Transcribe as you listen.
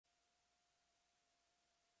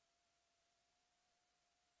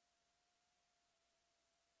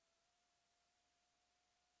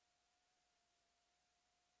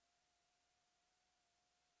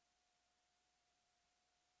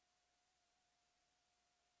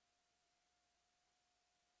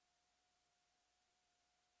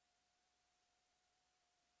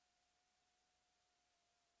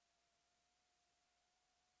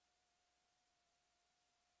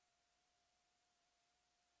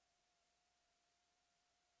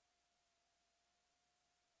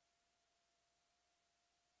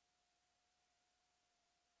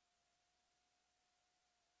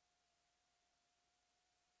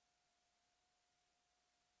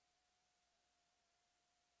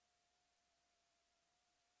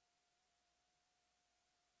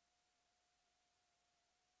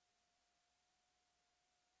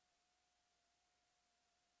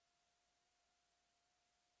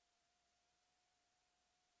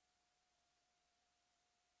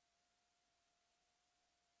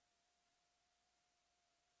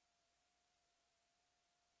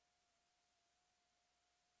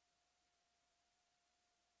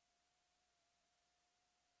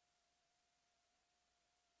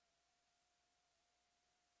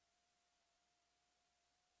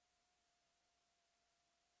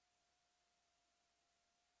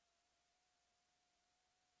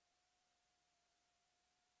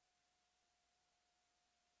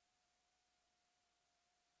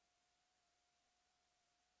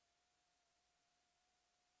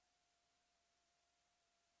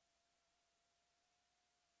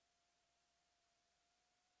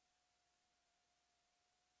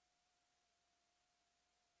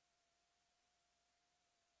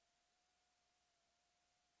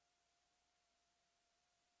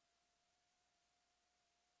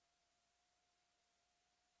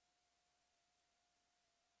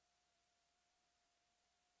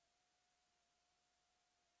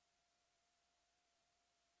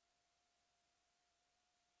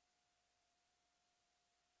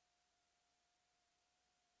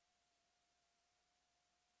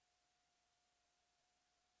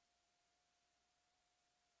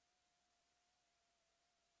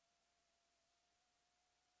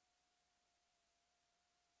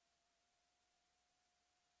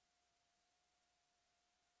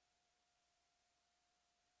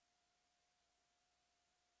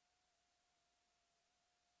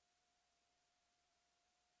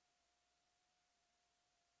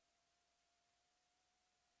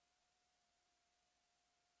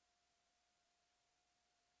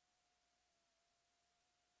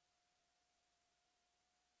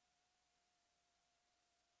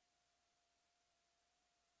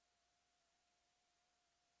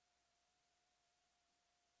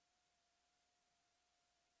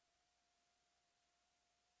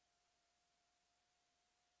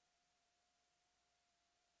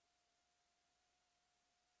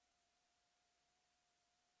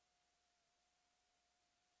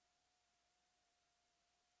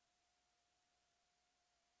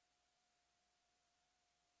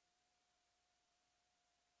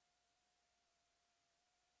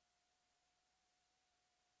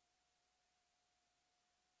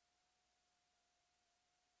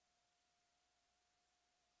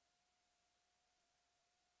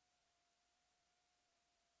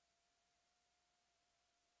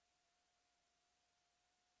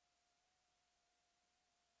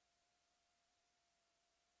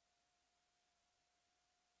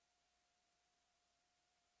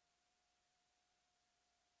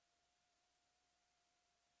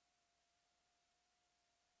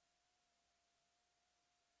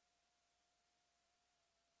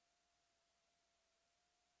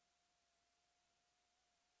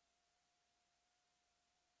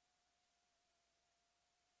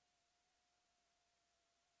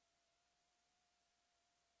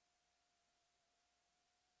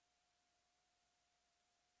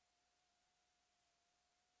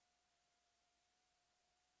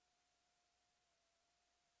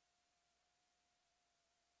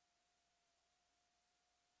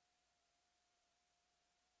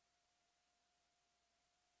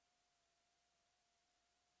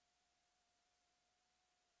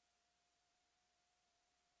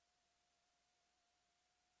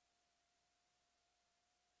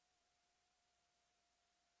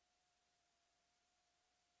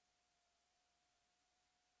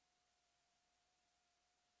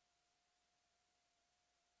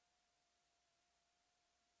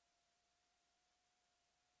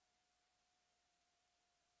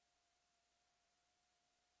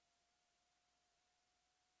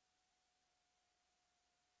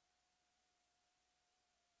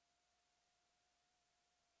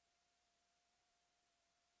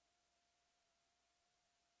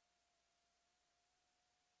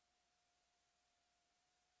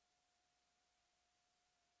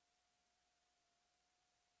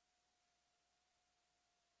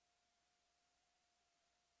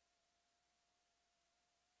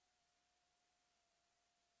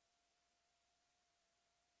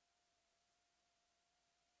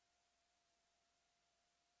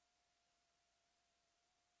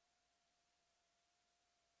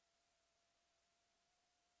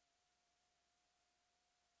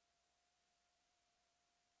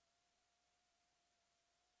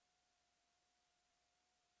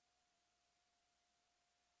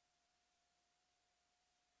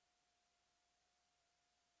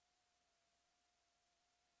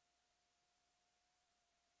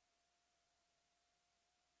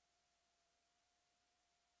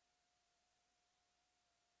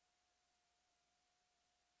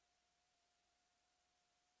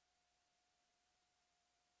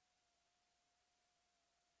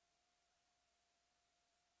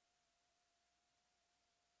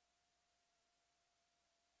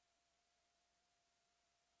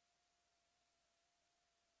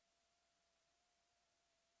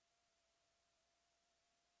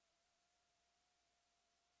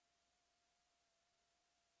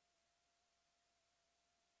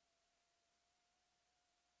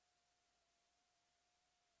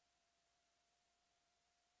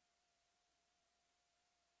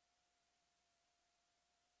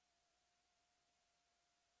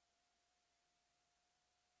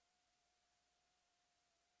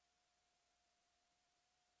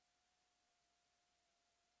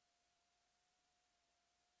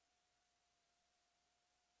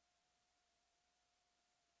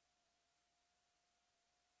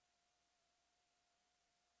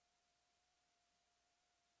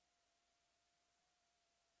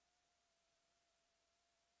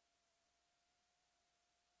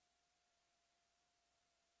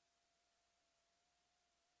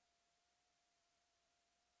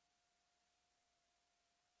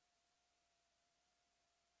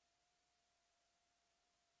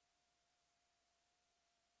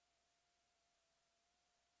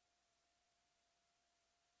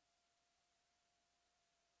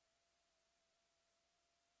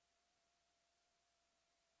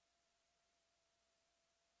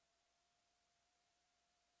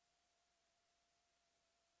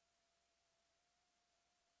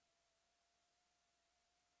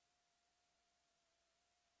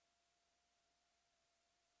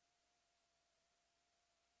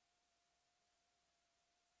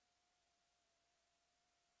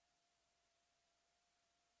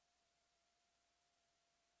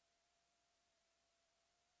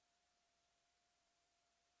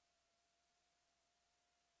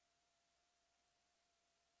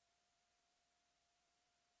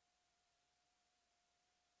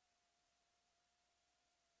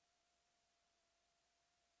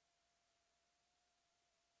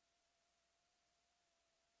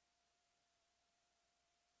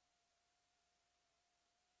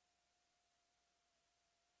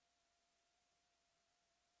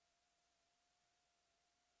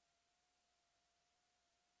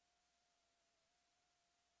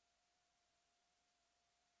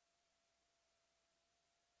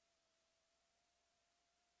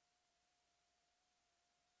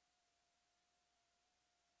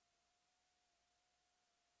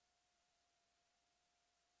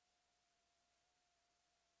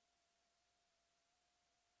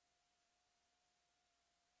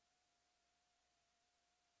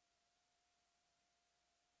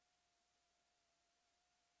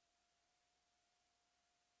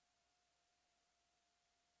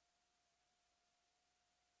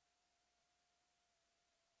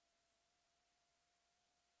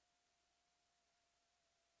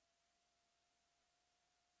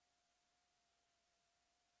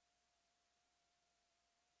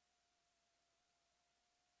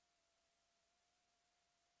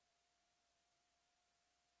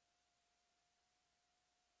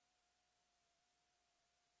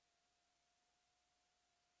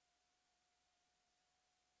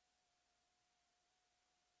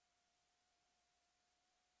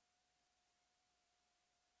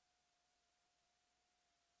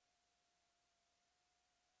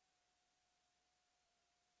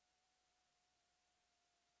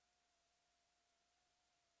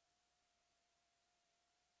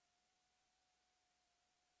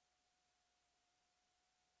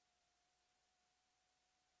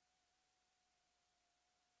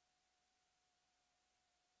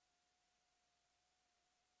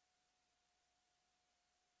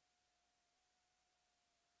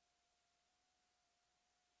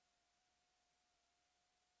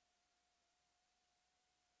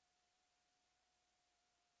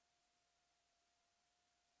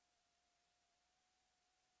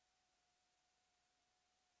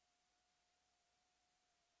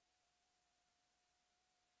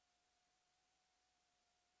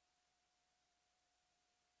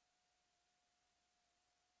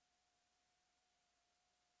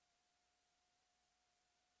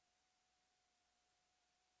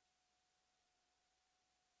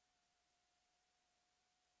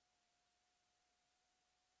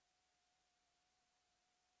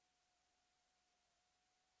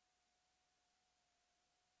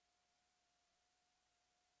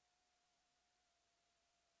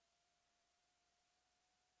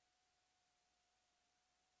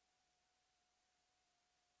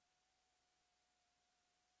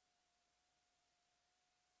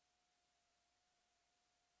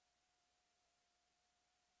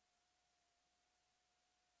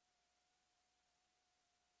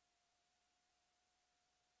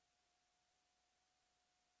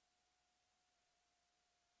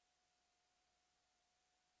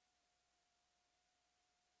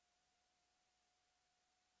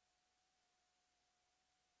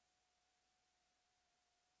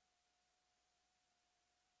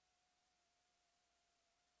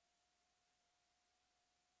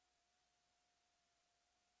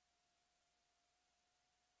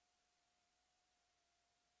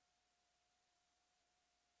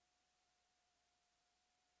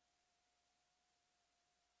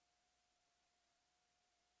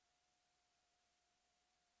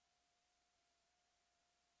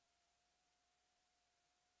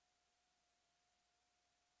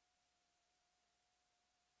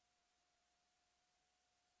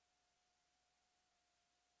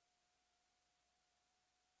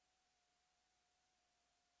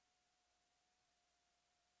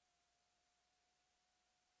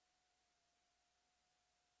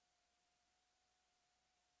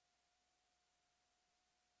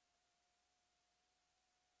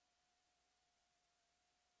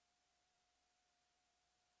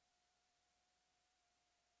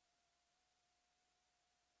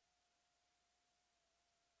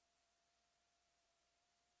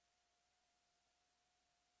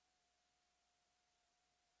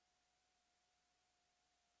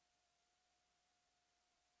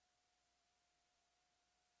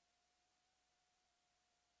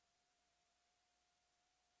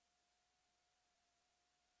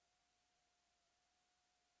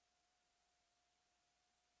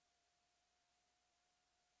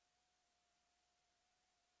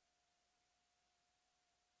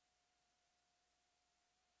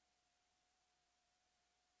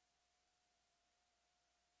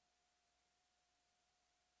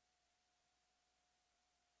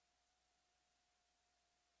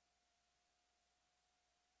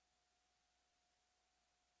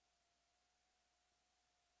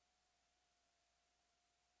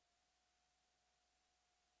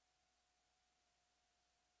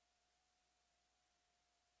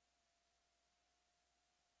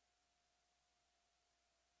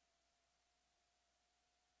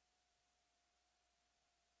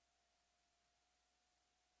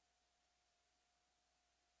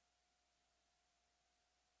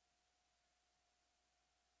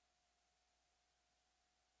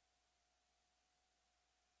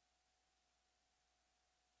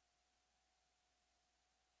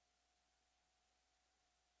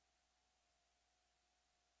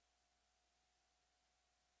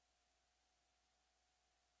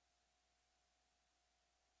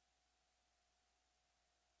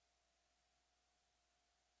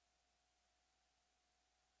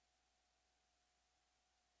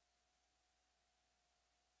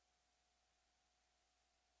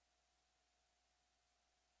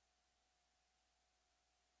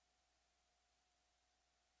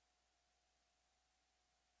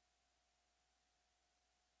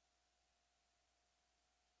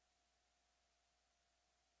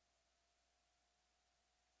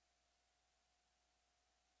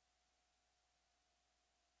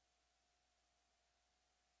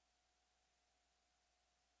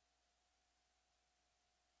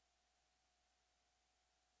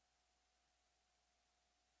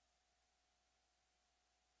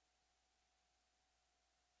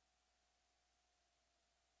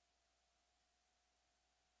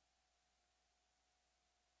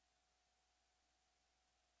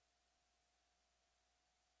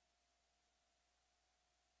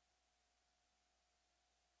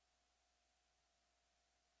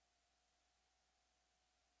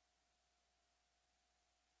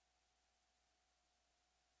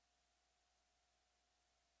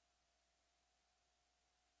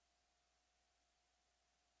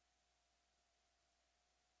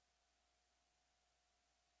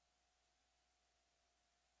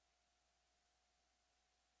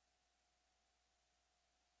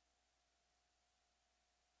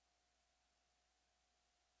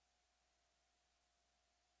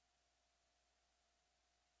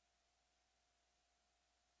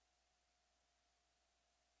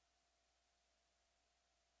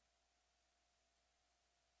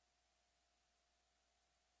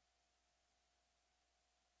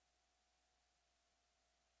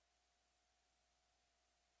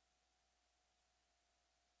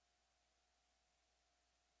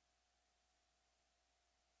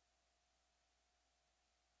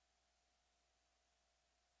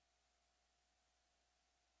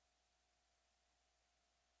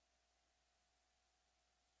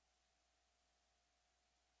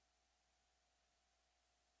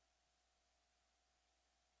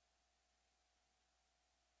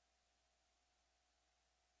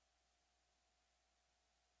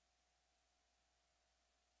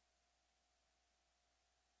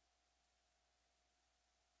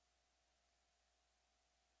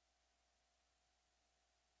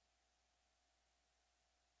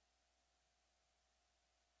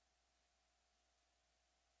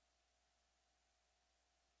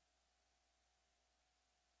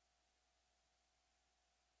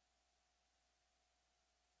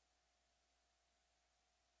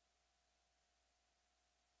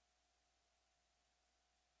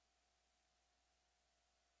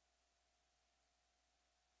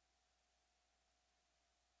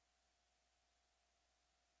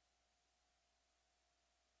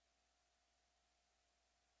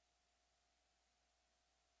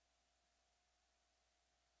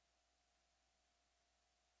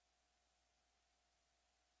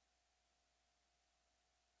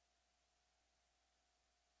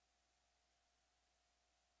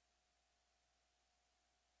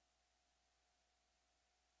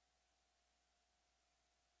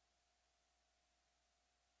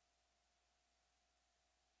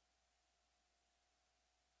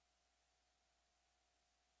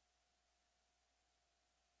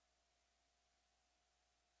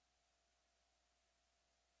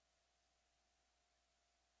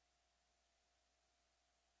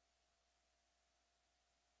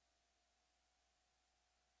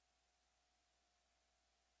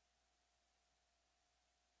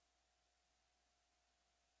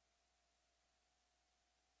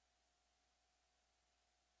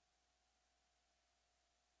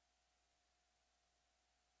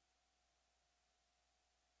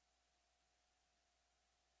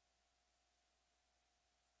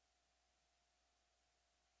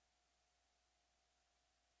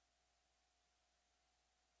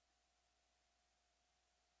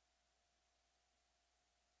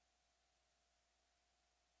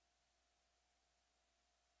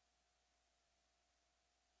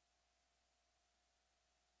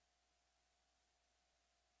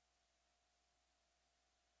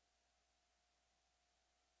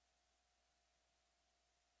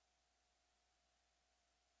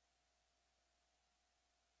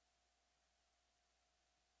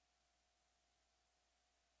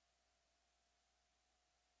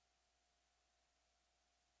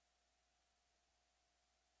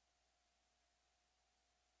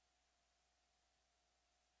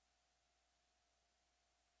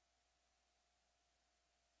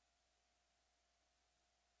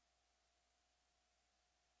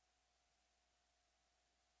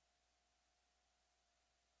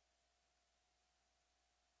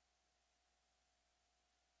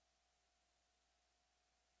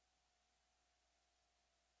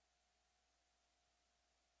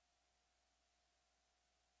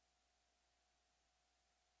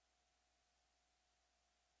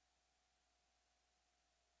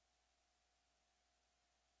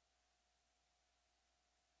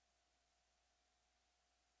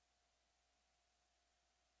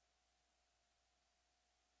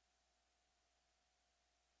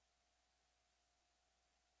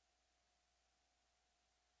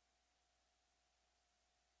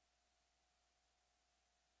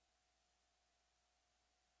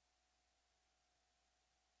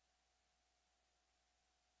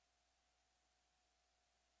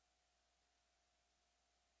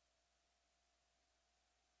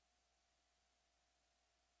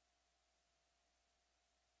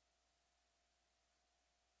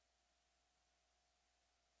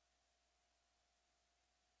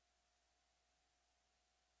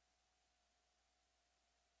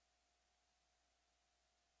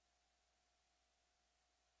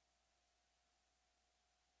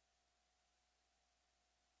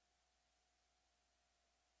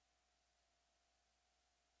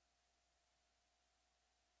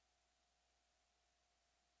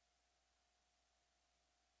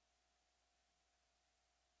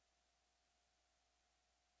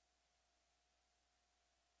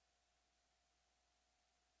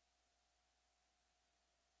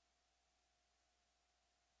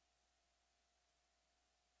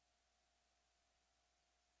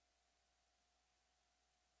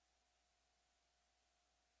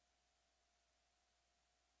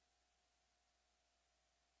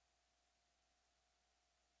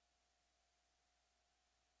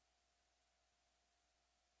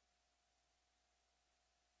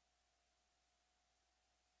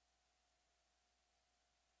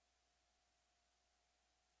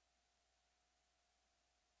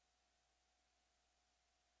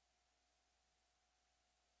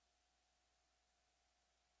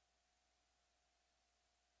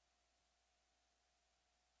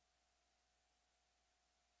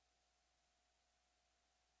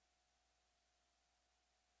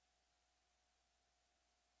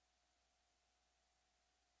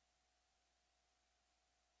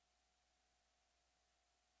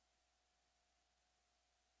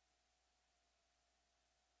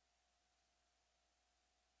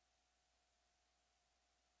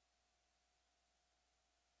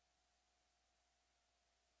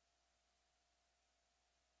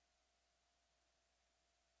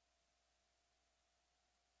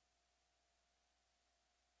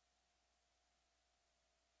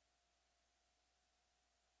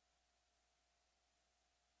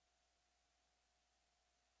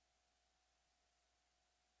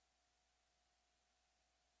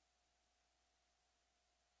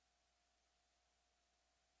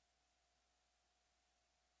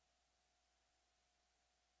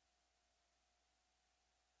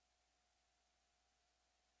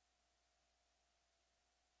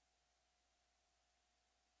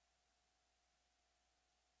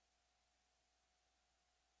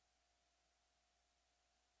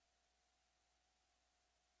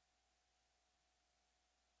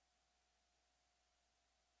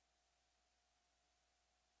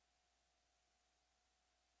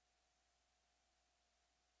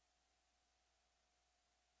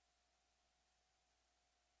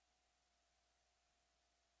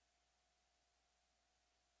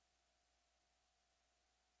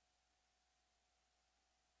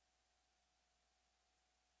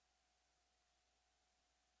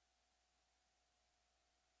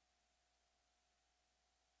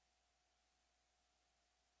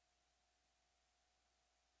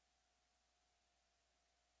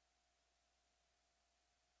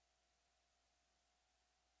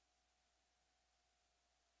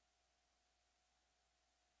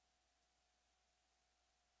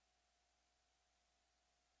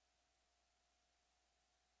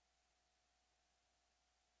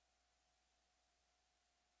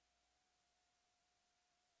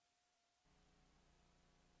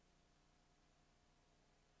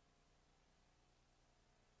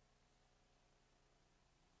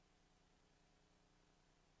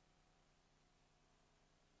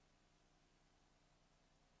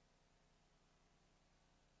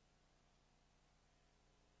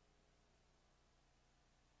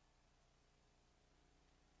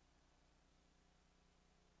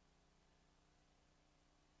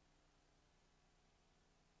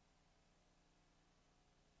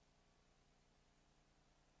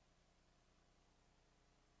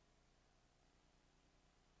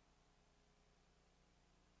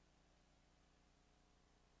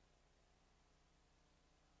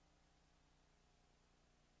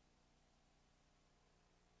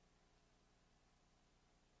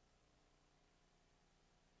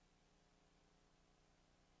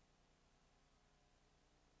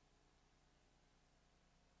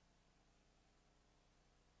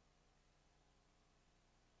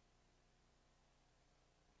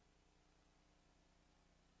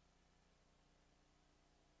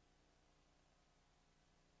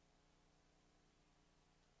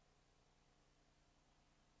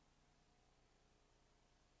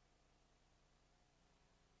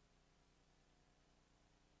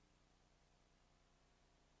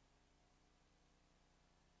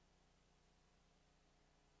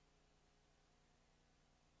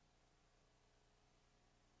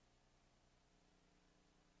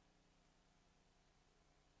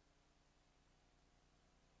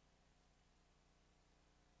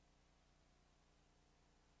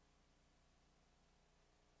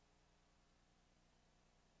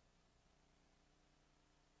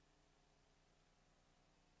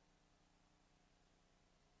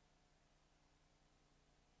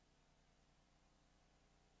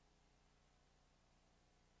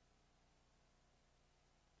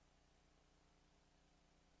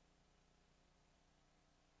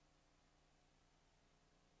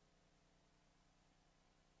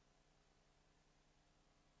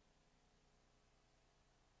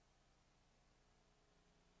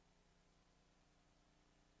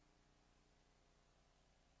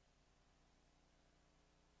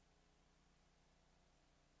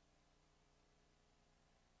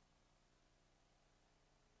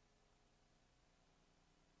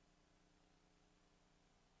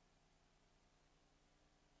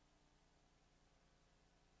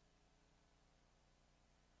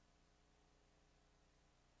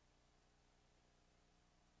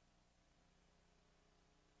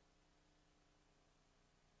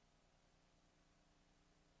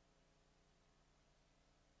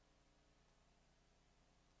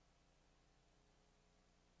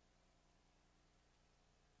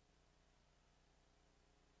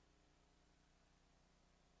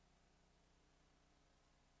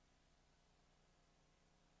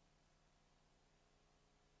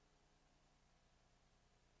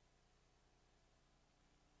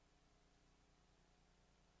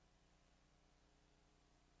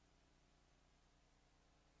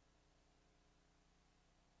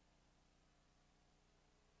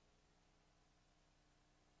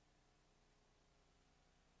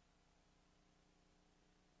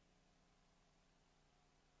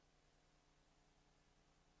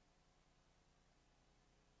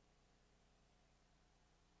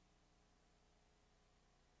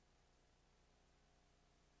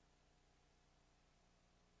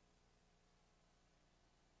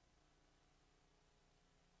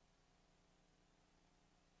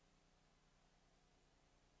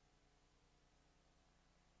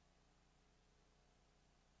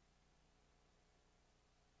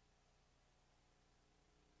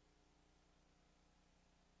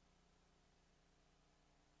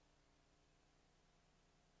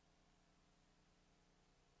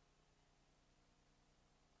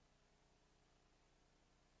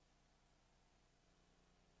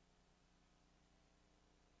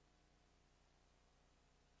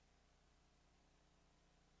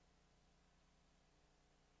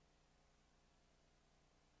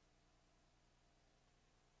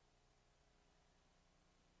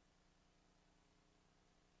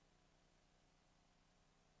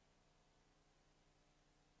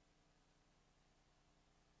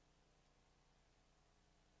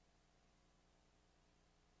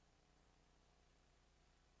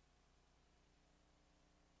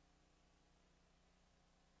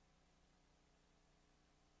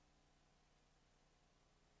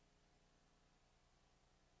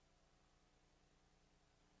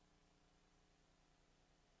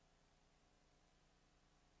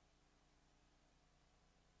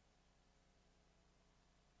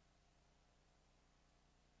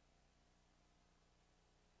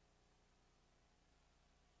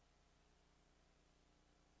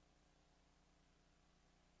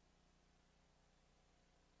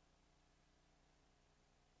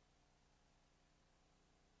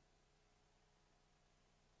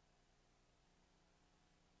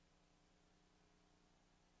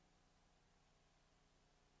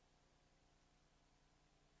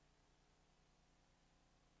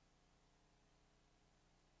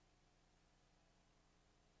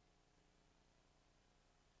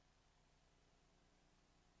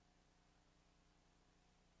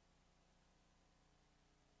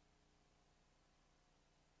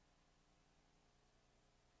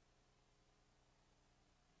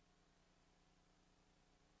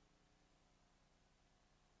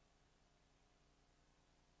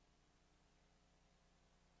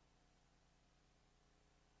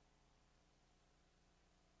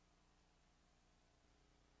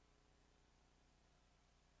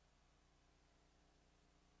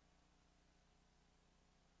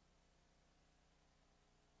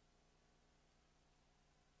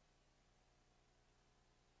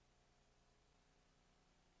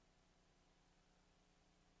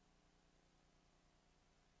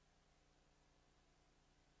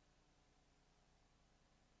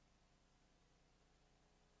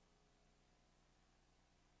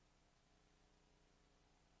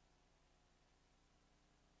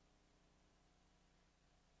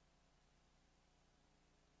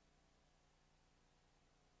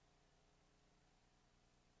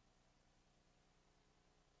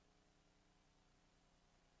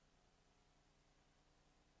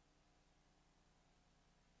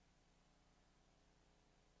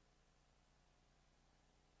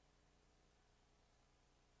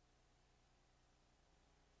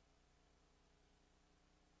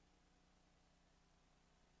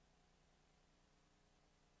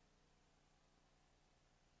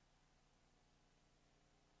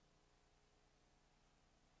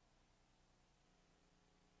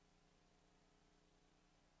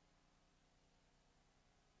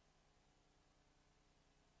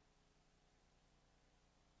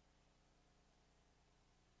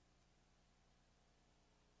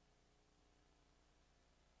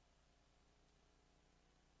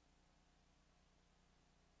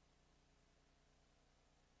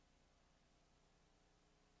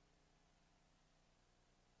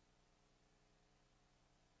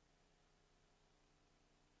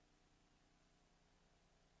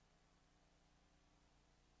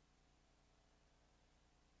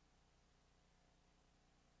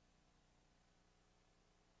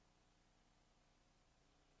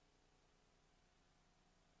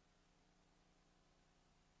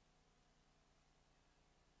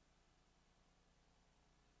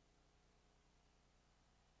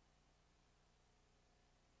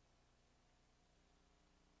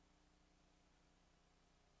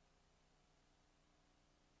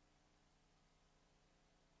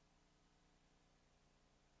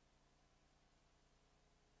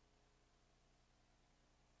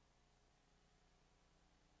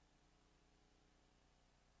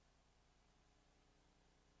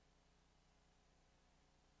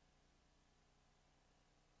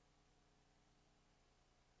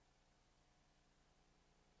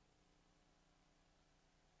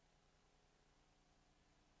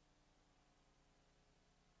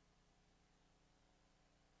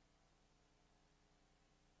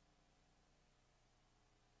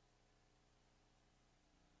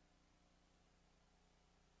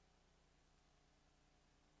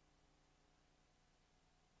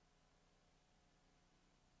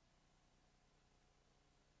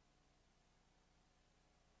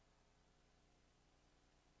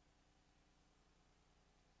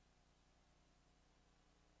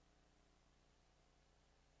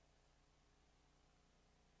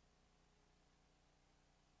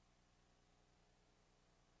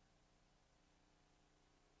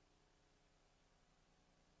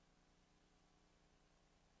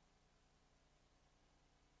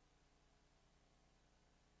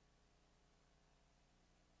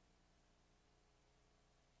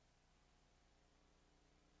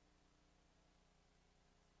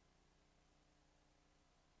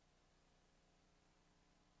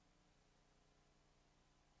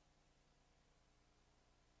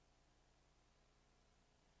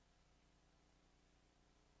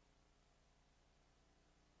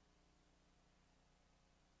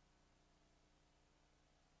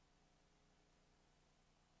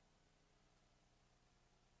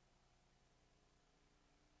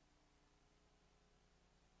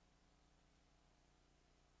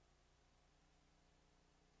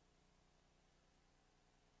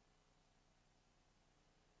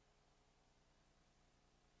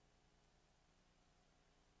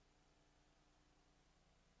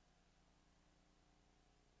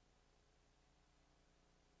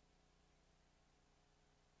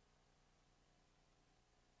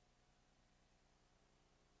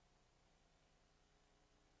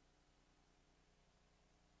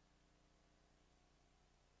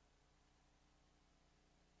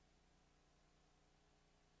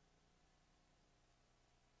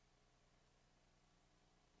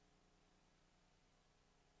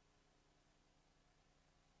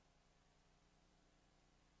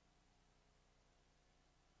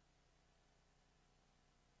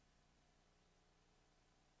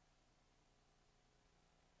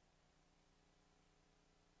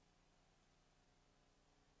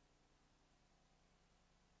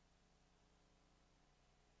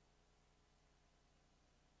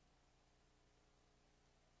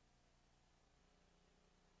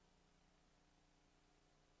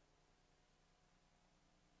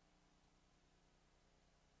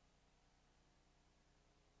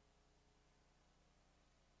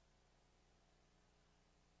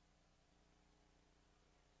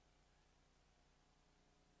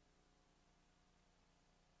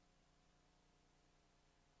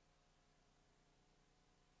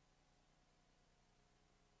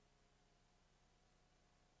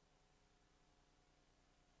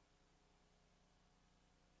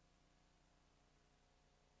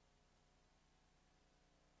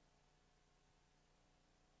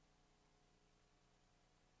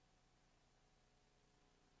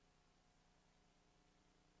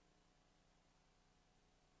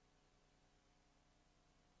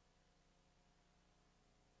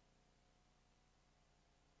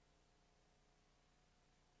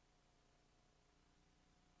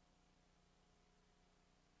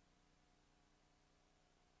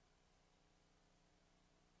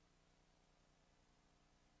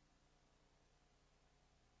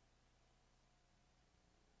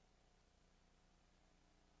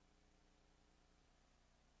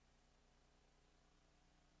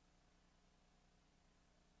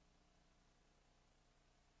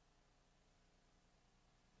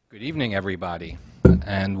Good evening, everybody,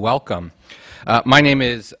 and welcome. My name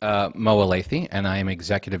is Mo Alethi, and I am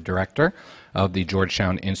Executive Director of the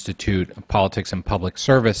Georgetown Institute of Politics and Public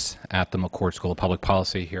Service at the McCourt School of Public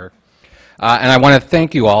Policy here. And I want to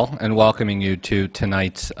thank you all and welcoming you to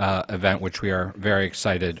tonight's event, which we are very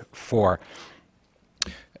excited for.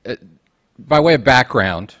 By way of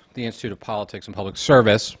background, the Institute of Politics and Public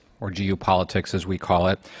Service, or GU Politics as we call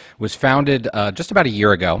it, was founded just about a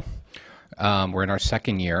year ago. We're in our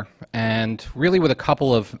second year, and really with a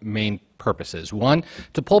couple of main purposes. One,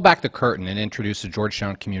 to pull back the curtain and introduce the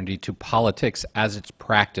Georgetown community to politics as it's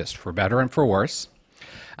practiced, for better and for worse,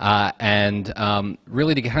 and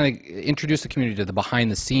really to kind of introduce the community to the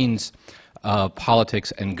behind-the-scenes of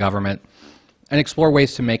politics and government and explore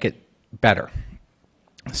ways to make it better.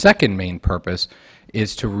 The second main purpose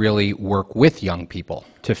is to really work with young people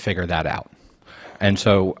to figure that out. And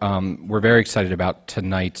so we're very excited about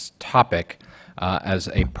tonight's topic as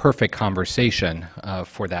a perfect conversation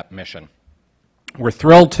for that mission. We're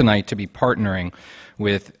thrilled tonight to be partnering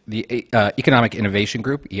with the Economic Innovation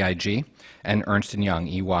Group, EIG, and Ernst & Young,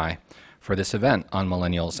 EY, for this event on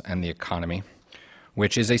millennials and the economy,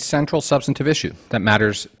 which is a central substantive issue that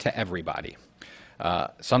matters to everybody.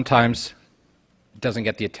 Sometimes doesn't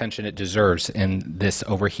get the attention it deserves in this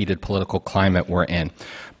overheated political climate we're in,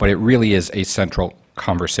 but it really is a central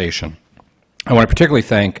conversation. I want to particularly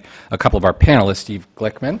thank a couple of our panelists, Steve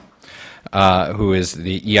Glickman, who is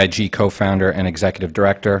the EIG co-founder and executive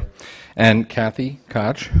director, and Kathy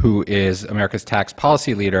Koch, who is America's tax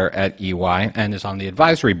policy leader at EY and is on the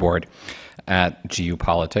advisory board at GU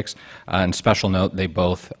Politics. And special note, they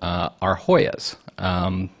both are Hoyas.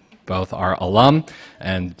 Both are alum,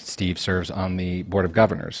 and Steve serves on the Board of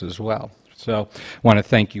Governors as well. So I want to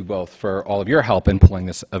thank you both for all of your help in pulling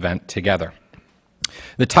this event together.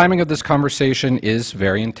 The timing of this conversation is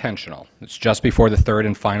very intentional. It's just before the third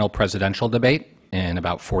and final presidential debate in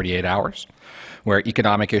about 48 hours, where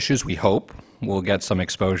economic issues, we hope, will get some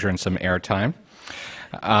exposure and some airtime,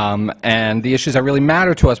 and the issues that really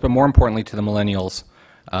matter to us, but more importantly to the millennials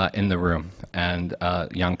in the room and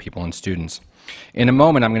young people and students. In a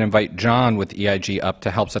moment, I'm going to invite John with EIG up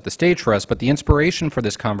to help set the stage for us, but the inspiration for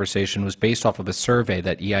this conversation was based off of a survey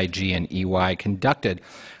that EIG and EY conducted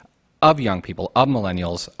of young people, of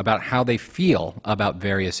millennials, about how they feel about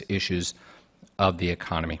various issues of the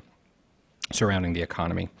economy, surrounding the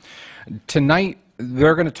economy. Tonight,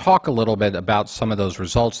 they're going to talk a little bit about some of those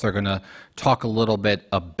results. They're going to talk a little bit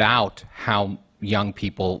about how young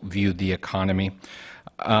people view the economy.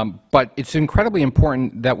 But it's incredibly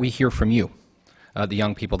important that we hear from you. The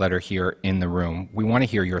young people that are here in the room. We want to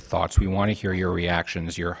hear your thoughts. We want to hear your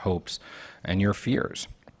reactions, your hopes, and your fears.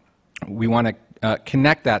 We want to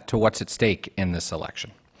connect that to what's at stake in this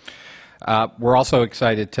election. We're also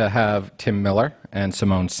excited to have Tim Miller and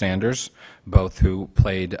Simone Sanders, both who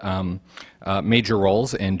played major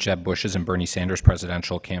roles in Jeb Bush's and Bernie Sanders'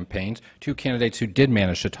 presidential campaigns, two candidates who did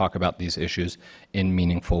manage to talk about these issues in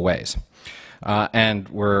meaningful ways. And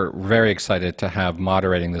we're very excited to have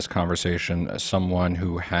moderating this conversation someone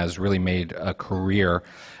who has really made a career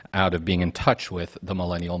out of being in touch with the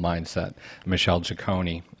millennial mindset, Michelle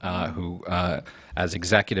Giacone, who as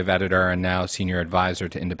executive editor and now senior advisor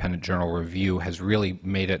to Independent Journal Review has really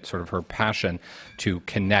made it sort of her passion to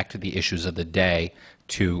connect the issues of the day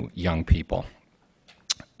to young people.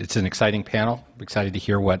 It's an exciting panel. I'm excited to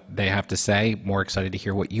hear what they have to say, more excited to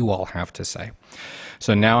hear what you all have to say.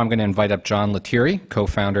 So now I'm going to invite up John Lettieri,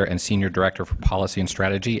 co-founder and senior director for policy and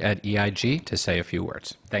strategy at EIG, to say a few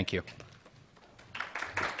words. Thank you.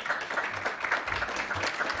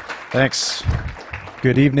 Thanks.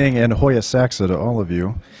 Good evening and Hoya Saxa to all of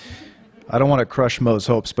you. I don't want to crush Mo's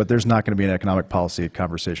hopes, but there's not going to be an economic policy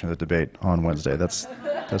conversation at the debate on Wednesday. That's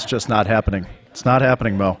just not happening. It's not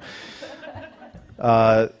happening, Mo.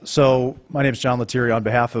 So my name is John Lettieri. On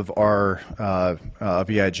behalf of our of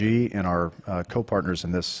EIG and our co-partners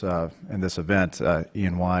in this event,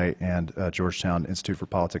 E&Y and Georgetown Institute for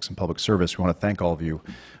Politics and Public Service, we want to thank all of you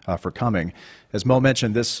for coming. As Mo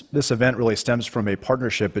mentioned, this event really stems from a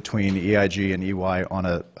partnership between EIG and EY on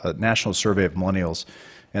a national survey of millennials.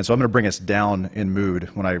 And so I'm going to bring us down in mood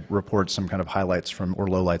when I report some kind of highlights from or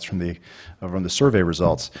lowlights from the survey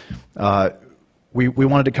results. We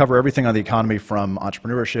wanted to cover everything on the economy, from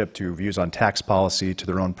entrepreneurship to views on tax policy to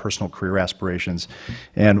their own personal career aspirations.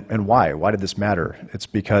 And why? Why did this matter? It's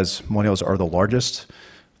because millennials are the largest,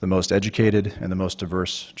 the most educated, and the most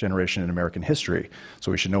diverse generation in American history,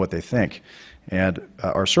 so we should know what they think. And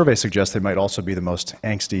our survey suggests they might also be the most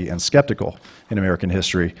angsty and skeptical in American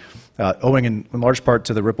history, owing in large part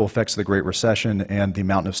to the ripple effects of the Great Recession and the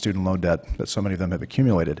mountain of student loan debt that so many of them have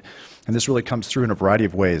accumulated. And this really comes through in a variety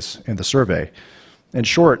of ways in the survey. In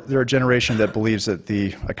short, they're a generation that believes that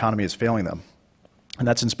the economy is failing them. And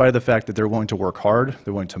that's in spite of the fact that they're willing to work hard,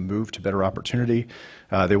 they're willing to move to better opportunity,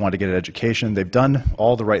 they want to get an education. They've done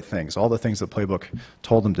all the right things, all the things the playbook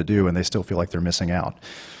told them to do, and they still feel like they're missing out.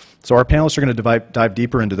 So our panelists are going to dive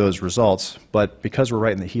deeper into those results, but because we're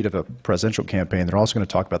right in the heat of a presidential campaign, they're also going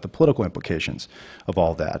to talk about the political implications of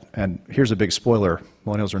all that. And here's a big spoiler: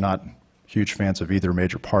 millennials are not huge fans of either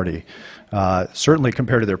major party. Certainly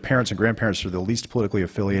compared to their parents and grandparents, they're the least politically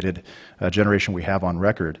affiliated generation we have on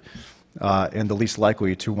record, and the least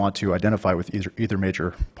likely to want to identify with either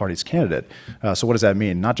major party's candidate. So what does that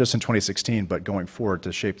mean? Not just in 2016, but going forward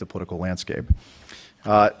to shape the political landscape.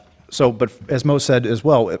 But as Mo said as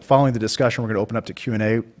well, following the discussion, we're going to open up to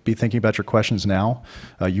Q&A. Be thinking about your questions now.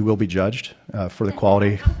 You will be judged for the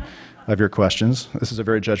quality of your questions. This is a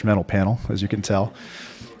very judgmental panel, as you can tell.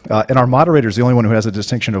 And our moderator is the only one who has a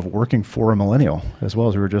distinction of working for a millennial, as well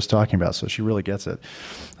as we were just talking about, so she really gets it.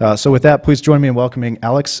 So with that, please join me in welcoming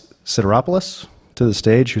Alex Sideropoulos to the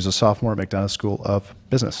stage, who's a sophomore at McDonough School of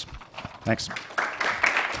Business. Thanks.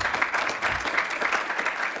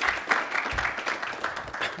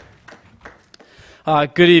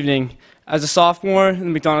 Good evening. As a sophomore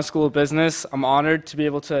in the McDonough School of Business, I'm honored to be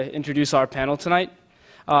able to introduce our panel tonight.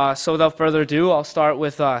 So without further ado, I'll start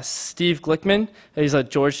with Steve Glickman. He's a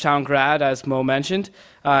Georgetown grad, as Mo mentioned.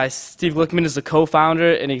 Steve Glickman is the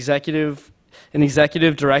co-founder and executive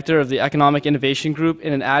director of the Economic Innovation Group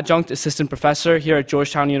and an adjunct assistant professor here at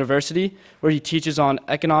Georgetown University, where he teaches on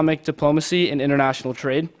economic diplomacy and international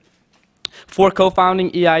trade. Before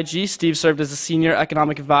co-founding EIG, Steve served as a senior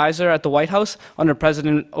economic advisor at the White House under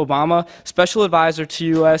President Obama, special advisor to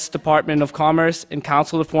U.S. Department of Commerce, and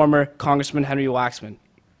counsel to former Congressman Henry Waxman.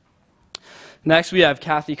 Next, we have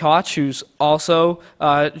Kathy Koch, who's also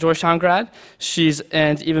a Georgetown grad.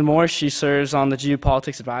 And even more, she serves on the GU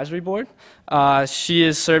Politics Advisory Board. She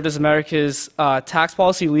has served as America's tax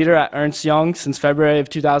policy leader at Ernst & Young since February of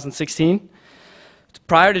 2016.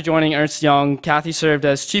 Prior to joining Ernst & Young, Kathy served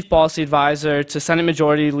as Chief Policy Advisor to Senate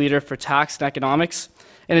Majority Leader for Tax and Economics.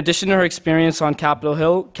 In addition to her experience on Capitol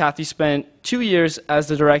Hill, Kathy spent 2 years as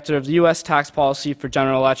the Director of the U.S. Tax Policy for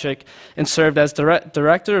General Electric and served as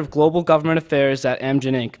Director of Global Government Affairs at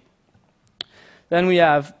Amgen Inc. Then we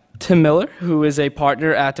have Tim Miller, who is a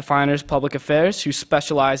partner at Definers Public Affairs, who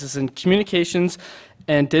specializes in communications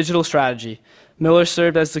and digital strategy. Miller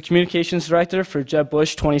served as the Communications Director for Jeb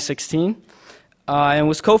Bush 2016. And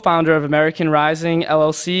was co-founder of American Rising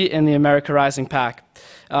LLC and the America Rising PAC.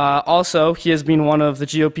 Also, he has been one of the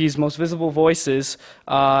GOP's most visible voices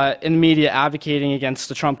in the media advocating against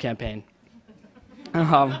the Trump campaign.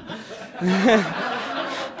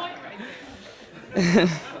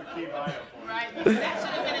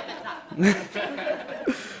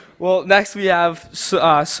 Well, next we have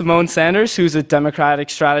Simone Sanders, who's a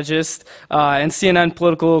Democratic strategist and CNN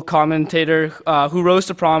political commentator who rose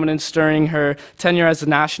to prominence during her tenure as the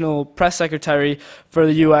National Press Secretary for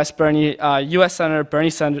the U.S. Senator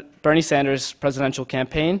Bernie Sanders presidential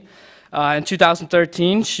campaign. In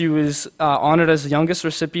 2013, she was honored as the youngest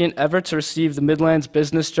recipient ever to receive the Midlands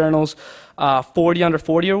Business Journal's 40 Under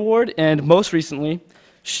 40 Award, and most recently,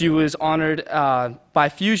 she was honored by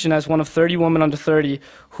Fusion as one of 30 women under 30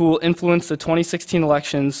 who will influence the 2016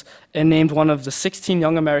 elections and named one of the 16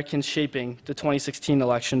 young Americans shaping the 2016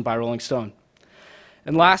 election by Rolling Stone.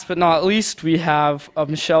 And last but not least, we have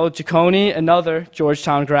Michelle Giacone, another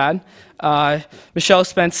Georgetown grad. Michelle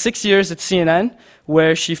spent 6 years at CNN,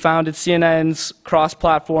 where she founded CNN's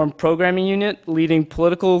cross-platform programming unit, leading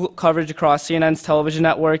political coverage across CNN's television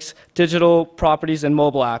networks, digital properties, and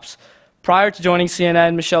mobile apps. Prior to joining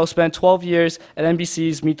CNN, Michelle spent 12 years at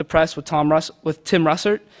NBC's Meet the Press with Tim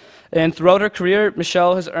Russert. And throughout her career,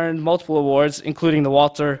 Michelle has earned multiple awards, including the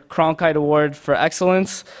Walter Cronkite Award for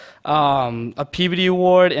Excellence, a Peabody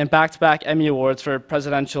Award, and back-to-back Emmy Awards for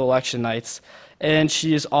presidential election nights. And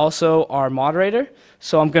she is also our moderator,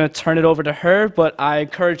 so I'm going to turn it over to her, but I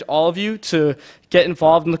encourage all of you to get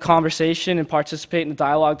involved in the conversation and participate in the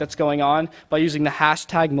dialogue that's going on by using the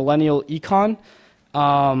hashtag MillennialEcon.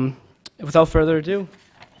 Without further ado,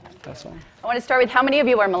 that's all. I want to start with how many of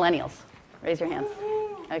you are millennials? Raise your hands.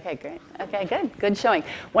 Okay, great. Okay, good. Good showing.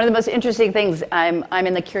 One of the most interesting things, I'm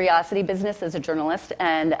in the curiosity business as a journalist,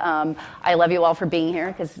 and I love you all for being here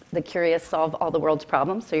because the curious solve all the world's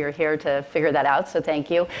problems, so you're here to figure that out, so thank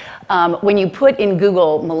you. When you put in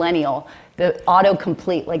Google millennial, the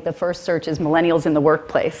autocomplete, like the first search is millennials in the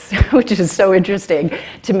workplace, which is so interesting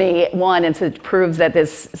to me. One, it proves that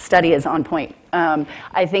this study is on point.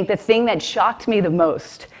 I think the thing that shocked me the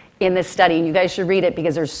most in this study, and you guys should read it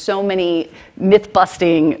because there's so many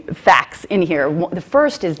myth-busting facts in here. The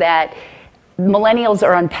first is that millennials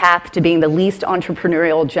are on path to being the least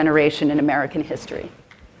entrepreneurial generation in American history.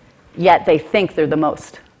 Yet they think they're the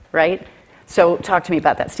most, right? So talk to me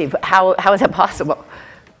about that, Steve. How is that possible?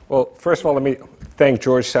 Well, first of all, let me thank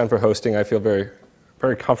Georgetown for hosting. I feel very,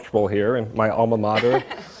 very comfortable here in my alma mater.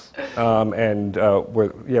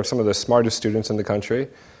 You have some of the smartest students in the country.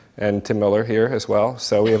 And Tim Miller here as well.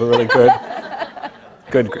 So we have a really good.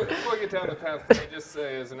 Before we get down the path, can I just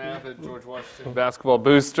say, as an avid George Washington basketball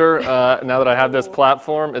booster, now that I have this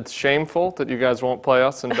platform, it's shameful that you guys won't play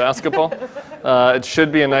us in basketball. It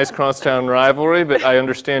should be a nice crosstown rivalry, but I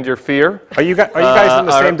understand your fear. Are you guys in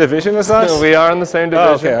the same division as us? We are in the same division.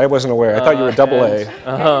 Oh, okay, I wasn't aware. I thought you were double A.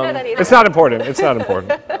 It's not important. It's not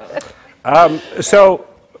important. So,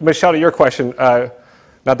 Michelle, to your question.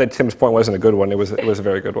 Not that Tim's point wasn't a good one. It was a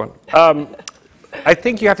very good one. I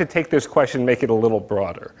think you have to take this question and make it a little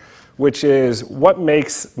broader, which is what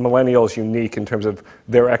makes millennials unique in terms of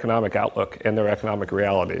their economic outlook and their economic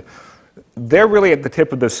reality. They're really at the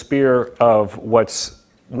tip of the spear of what's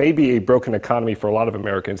maybe a broken economy for a lot of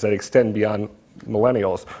Americans that extend beyond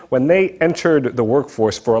millennials. When they entered the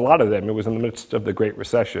workforce, for a lot of them, it was in the midst of the Great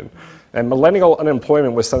Recession. And millennial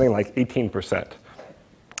unemployment was something like 18%.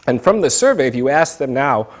 And from the survey, if you ask them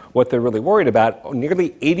now what they're really worried about, nearly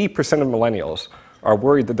 80% of millennials are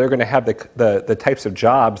worried that they're going to have the types of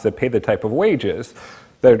jobs that pay the type of wages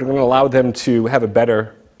that are going to allow them to have a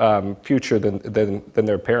better future than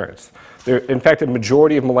their parents. In fact, a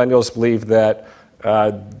majority of millennials believe that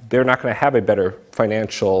they're not going to have a better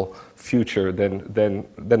financial future than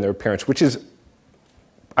their parents, which is,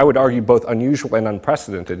 I would argue, both unusual and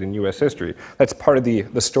unprecedented in U.S. history. That's part of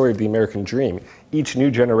the story of the American dream. Each new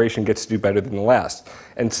generation gets to do better than the last.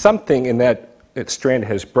 And something in that strand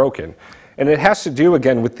has broken. And it has to do,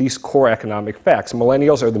 again, with these core economic facts.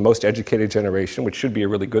 Millennials are the most educated generation, which should be a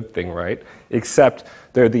really good thing, right? Except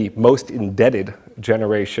they're the most indebted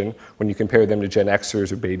generation when you compare them to Gen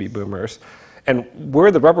Xers or baby boomers. And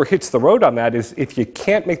where the rubber hits the road on that is if you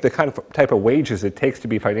can't make the type of wages it takes to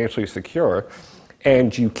be financially secure,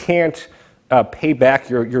 and you can't pay back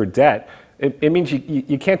your debt, it means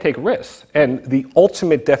you can't take risks. And the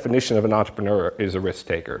ultimate definition of an entrepreneur is a risk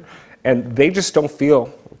taker. And they just don't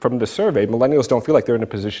feel, from the survey, millennials don't feel like they're in a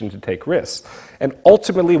position to take risks. And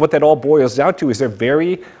ultimately what that all boils down to is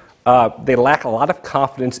they lack a lot of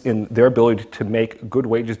confidence in their ability to make good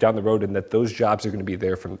wages down the road and that those jobs are going to be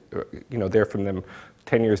there from them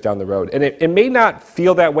 10 years down the road. And it may not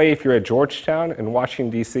feel that way if you're at Georgetown in Washington,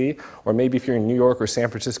 D.C., or maybe if you're in New York or San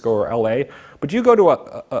Francisco or L.A., but you go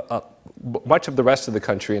to much of the rest of the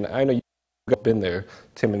country, and I know you've been there,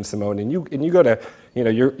 Tim and Simone, and you go to,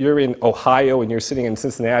 you're in Ohio and you're sitting in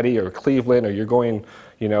Cincinnati or Cleveland, or you're going,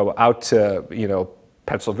 out to,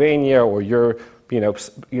 Pennsylvania, or you're,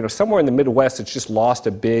 somewhere in the Midwest that's just lost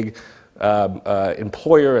a big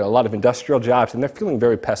employer and a lot of industrial jobs, and they're feeling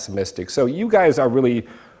very pessimistic. So you guys are really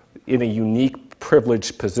in a unique,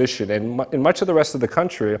 privileged position, and in much of the rest of the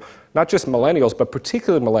country, not just millennials, but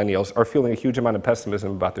particularly millennials, are feeling a huge amount of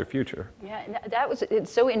pessimism about their future. Yeah,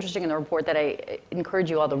 it's so interesting in the report that I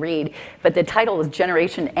encourage you all to read, but the title was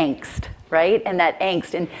Generation Angst, right? And that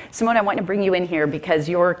angst, and Simone, I want to bring you in here because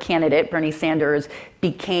your candidate, Bernie Sanders,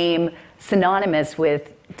 became synonymous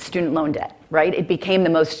with student loan debt, right? It became the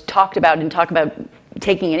most talked about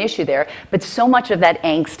taking an issue there, but so much of that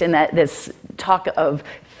angst and this talk of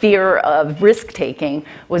fear of risk-taking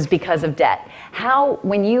was because of debt.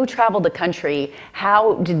 When you traveled the country,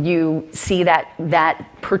 how did you see that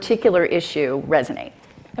particular issue resonate?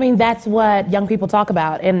 I mean, that's what young people talk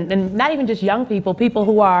about, and not even just young people, people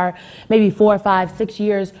who are maybe 4, 5, 6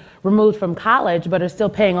 years removed from college but are still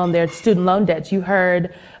paying on their student loan debts. You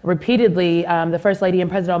heard repeatedly the First Lady and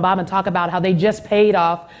President Obama talk about how they just paid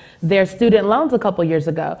off their student loans a couple years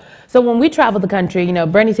ago. So when we traveled the country,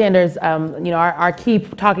 Bernie Sanders, our key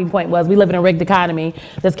talking point was we live in a rigged economy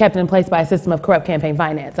that's kept in place by a system of corrupt campaign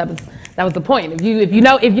finance. That was the point. If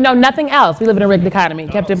you know nothing else, we live in a rigged economy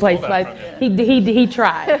kept in place by he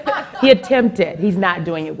tried, he attempted. He's not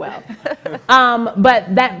doing it well.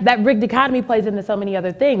 But that rigged economy plays into so many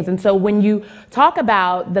other things. And so when you talk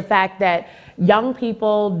about the fact that young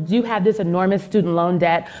people do have this enormous student loan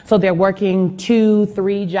debt, so they're working 2,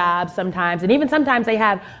 3 jobs sometimes, and even sometimes they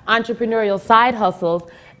have entrepreneurial side hustles,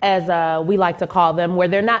 as we like to call them, where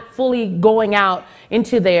they're not fully going out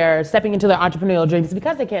stepping into their entrepreneurial dreams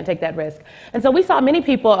because they can't take that risk. And so we saw many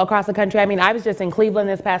people across the country. I mean, I was just in Cleveland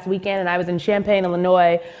this past weekend, and I was in Champaign,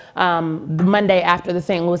 Illinois, the Monday after the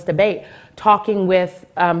St. Louis debate, talking with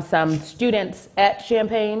some students at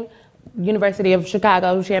Champaign University of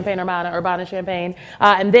Chicago, Urbana-Champaign,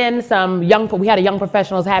 and then we had a young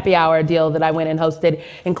professionals happy hour deal that I went and hosted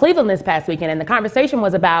in Cleveland this past weekend, and the conversation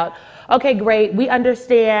was about, okay, great, we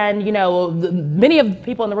understand, many of the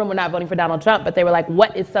people in the room were not voting for Donald Trump, but they were like,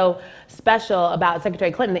 what is so special about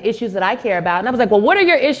Secretary Clinton, the issues that I care about? And I was like, well, what are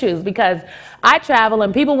your issues? Because I travel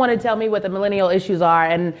and people want to tell me what the millennial issues are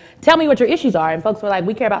and tell me what your issues are. And folks were like,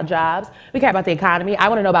 we care about jobs, we care about the economy, I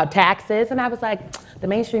want to know about taxes. And I was like, the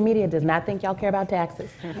mainstream media does not think y'all care about taxes.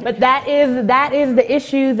 But that is the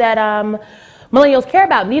issue that millennials care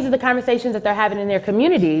about. And these are the conversations that they're having in their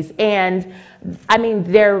communities. And I mean,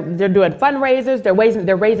 they're doing fundraisers,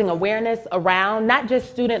 they're raising awareness around not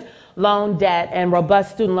just student loan debt and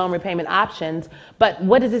robust student loan repayment options, but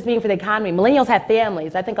what does this mean for the economy? Millennials have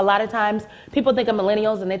families. I think a lot of times people think of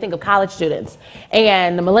millennials and they think of college students.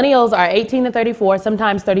 And the millennials are 18 to 34,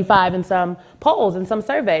 sometimes 35 in some polls and some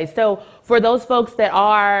surveys. So for those folks that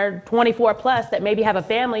are 24 plus that maybe have a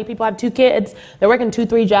family, people have 2 kids, they're working 2,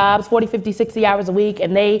 3 jobs, 40, 50, 60 hours a week,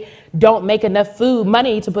 and they don't make enough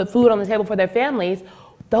money to put food on the table for their families.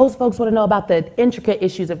 Those folks want to know about the intricate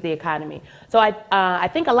issues of the economy. So I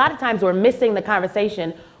think a lot of times we're missing the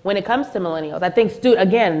conversation when it comes to millennials. I think,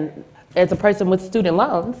 again, as a person with student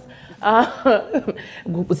loans,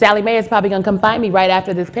 Sally Mae is probably going to come find me right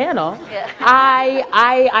after this panel. Yeah.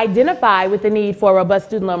 I identify with the need for robust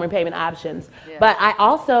student loan repayment options. Yeah. But I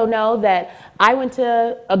also know that I went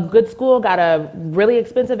to a good school, got a really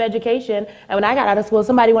expensive education, and when I got out of school,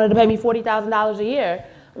 somebody wanted to pay me $40,000 a year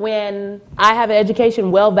when I have an education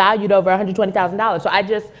well valued over $120,000.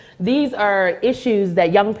 So these are issues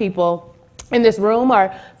that young people in this room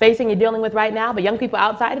are facing and dealing with right now, but young people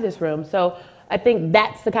outside of this room. So I think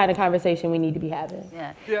that's the kind of conversation we need to be having.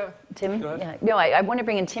 Yeah. Tim? Yeah. No, I want to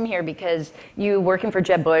bring in Tim here because you working for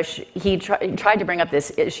Jeb Bush, he tried to bring up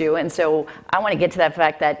this issue, and so I want to get to that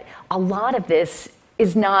fact that a lot of this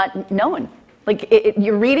is not known. Like,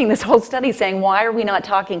 you're reading this whole study saying, why are we not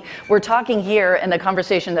talking? We're talking here, and the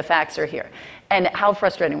conversation, the facts are here. And how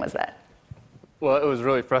frustrating was that? Well, it was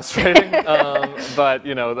really frustrating, but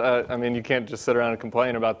I mean, you can't just sit around and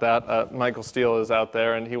complain about that. Michael Steele is out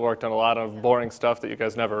there, and he worked on a lot of boring stuff that you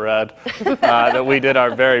guys never read, that we did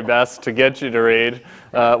our very best to get you to read.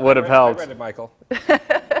 Would have helped. I read it, Michael.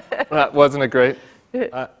 Wasn't it great?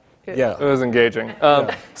 Yeah, it was engaging.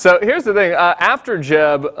 So here's the thing. After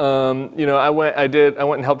Jeb, I went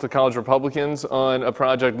and helped the college Republicans on a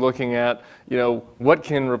project looking at, what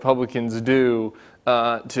can Republicans do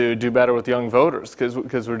to do better with young voters,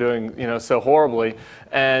 because we're doing so horribly,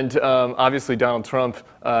 and obviously Donald Trump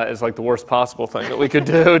is like the worst possible thing that we could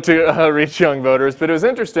do to reach young voters. But it was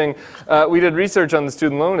interesting. We did research on the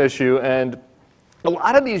student loan issue, and a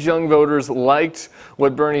lot of these young voters liked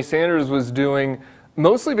what Bernie Sanders was doing,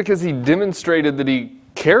 mostly because he demonstrated that he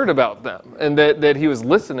cared about them and that he was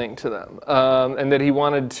listening to them, and that he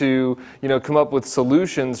wanted to come up with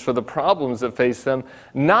solutions for the problems that face them.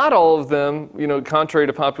 Not all of them, contrary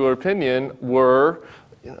to popular opinion, were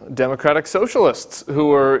democratic socialists who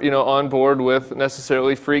were on board with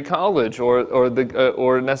necessarily free college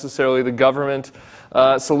or necessarily the government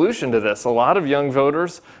solution to this. A lot of young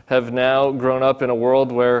voters have now grown up in a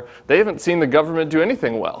world where they haven't seen the government do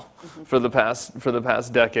anything well for the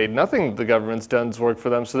past decade. Nothing the government's done's worked for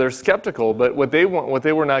them, so they're skeptical. But what they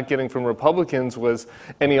were not getting from Republicans was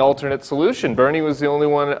any alternate solution. Bernie was the only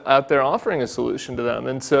one out there offering a solution to them.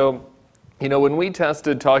 And so, when we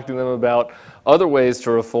tested talking to them about other ways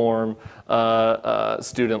to reform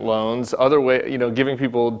student loans, giving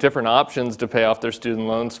people different options to pay off their student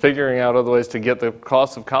loans, figuring out other ways to get the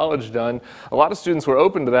cost of college done, a lot of students were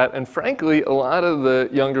open to that. And frankly, a lot of the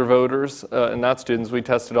younger voters, and not students, we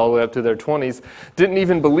tested all the way up to their 20s, didn't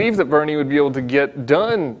even believe that Bernie would be able to get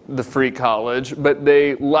done the free college, but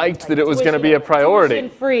they liked that it was going to be a priority.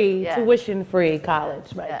 Tuition-free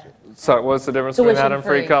college, right? Yeah. Sorry, what's the difference between that and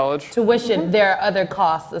free college? Tuition, there are other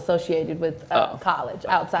costs associated with college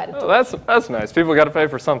outside of tuition. That's nice. People got to pay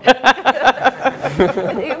for something.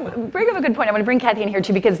 Bring up a good point. I want to bring Kathy in here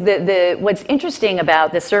too, because what's interesting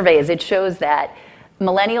about this survey is it shows that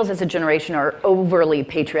millennials as a generation are overly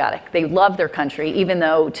patriotic. They love their country, even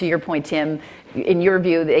though, to your point, Tim, in your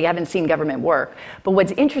view, they haven't seen government work. But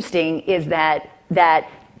what's interesting is that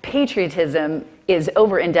patriotism is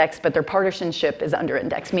over-indexed, but their partisanship is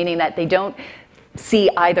under-indexed, meaning that they don't see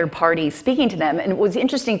either party speaking to them. And it was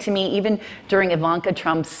interesting to me, even during Ivanka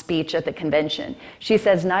Trump's speech at the convention, she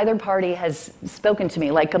says, neither party has spoken to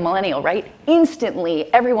me like a millennial, right?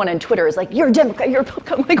 Instantly, everyone on Twitter is like, you're a Democrat, you're a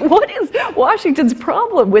Republican. I'm like, what is Washington's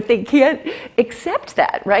problem with they can't accept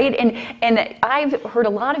that, right? And I've heard a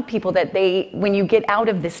lot of people that when you get out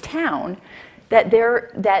of this town, that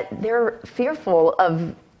they're fearful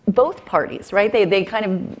of both parties, right? They kind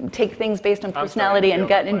of take things based on personality and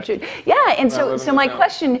gut and yeah. And so my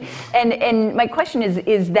question and my question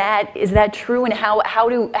is that true? And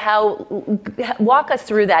how walk us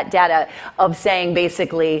through that data of saying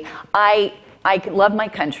basically I love my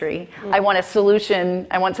country. I want a solution.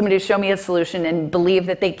 I want somebody to show me a solution and believe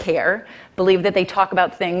that they care, believe that they talk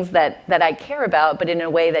about things that I care about, but in a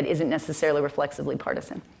way that isn't necessarily reflexively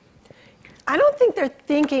partisan. I don't think they're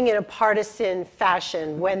thinking in a partisan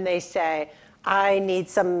fashion when they say, I need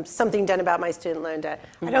something done about my student loan debt.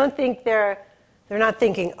 I don't think they're not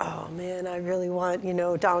thinking, oh man, I really want,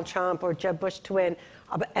 Donald Trump or Jeb Bush to win,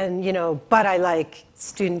 and, but I like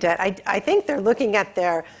student debt. I think they're looking at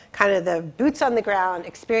their kind of the boots on the ground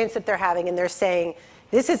experience that they're having, and they're saying,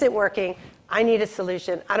 this isn't working, I need a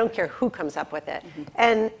solution, I don't care who comes up with it.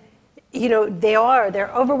 And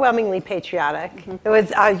they're overwhelmingly patriotic. It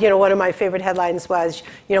was, one of my favorite headlines was,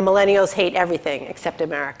 millennials hate everything except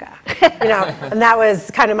America. And that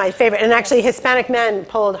was kind of my favorite. And actually, Hispanic men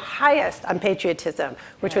polled highest on patriotism,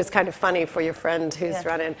 which was kind of funny for your friend who's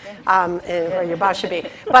running, or your boss should be.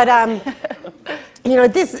 But, I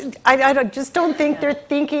just don't think they're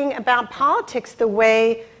thinking about politics the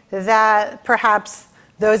way that perhaps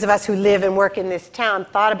those of us who live and work in this town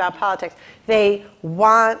thought about politics. They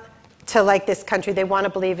want to like this country. They want to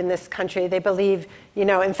believe in this country. They believe,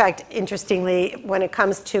 in fact, interestingly, when it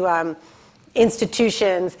comes to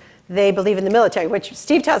institutions, they believe in the military, which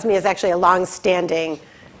Steve tells me is actually a long-standing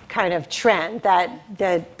kind of trend,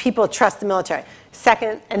 that people trust the military.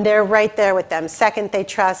 Second, and they're right there with them. Second, they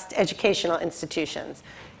trust educational institutions.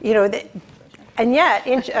 And yet,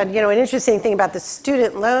 an interesting thing about the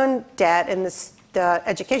student loan debt and the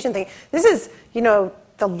education thing, this is,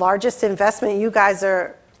 the largest investment you guys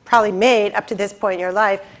are probably made up to this point in your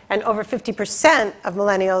life, and over 50% of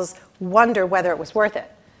millennials wonder whether it was worth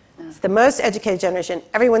it. It's the most educated generation.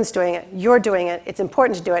 Everyone's doing it. You're doing it. It's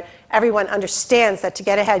important to do it. Everyone understands that to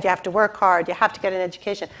get ahead, you have to work hard. You have to get an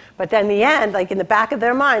education. But then in the end, like in the back of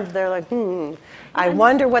their mind, they're like, I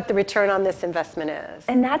wonder what the return on this investment is.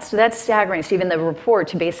 And that's staggering, Steve, in the report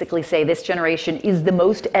to basically say this generation is the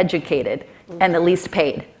most educated and the least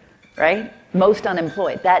paid, right? Most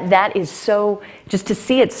unemployed. That is so, just to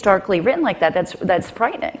see it starkly written like that, that's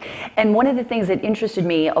frightening. And one of the things that interested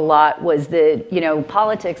me a lot was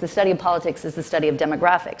politics, the study of politics is the study of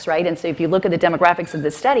demographics, right? And so if you look at the demographics of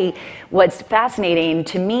the study, what's fascinating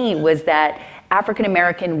to me was that African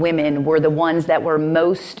American women were the ones that were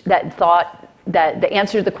that thought that the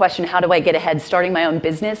answer to the question, how do I get ahead starting my own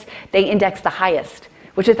business, they indexed the highest,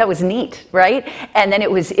 which I thought was neat, right? And then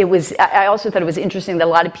I also thought it was interesting that a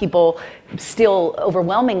lot of people still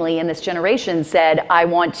overwhelmingly in this generation said, I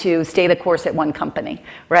want to stay the course at one company,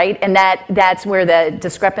 right? And that's where the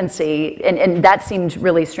discrepancy, and that seemed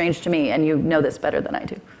really strange to me, and you know this better than I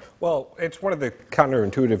do. Well, it's one of the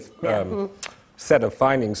counterintuitive set of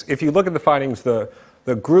findings. If you look at the findings, the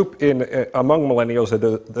group among millennials are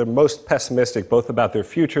the most pessimistic, both about their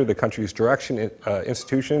future, the country's direction,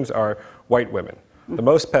 institutions, are white women. The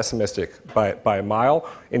most pessimistic by a mile.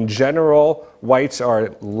 In general, whites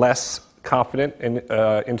are less confident in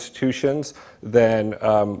institutions than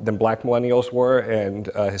black millennials were, and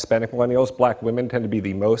Hispanic millennials. Black women tend to be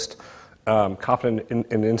the most confident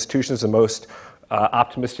in institutions, the most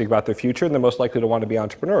optimistic about their future, and they're most likely to want to be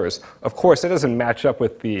entrepreneurs. Of course, it doesn't match up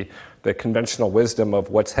with the conventional wisdom of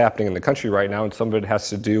what's happening in the country right now, and some of it has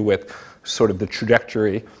to do with sort of the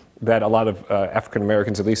trajectory that a lot of African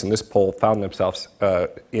Americans, at least in this poll, found themselves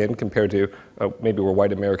in compared to maybe where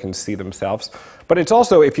white Americans see themselves. But it's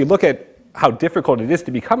also, if you look at how difficult it is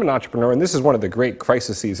to become an entrepreneur, and this is one of the great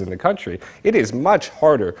crises in the country, it is much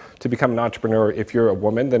harder to become an entrepreneur if you're a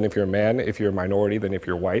woman than if you're a man, if you're a minority than if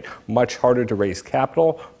you're white, much harder to raise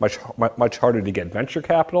capital, much harder to get venture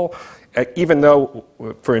capital, even though,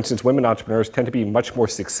 for instance, women entrepreneurs tend to be much more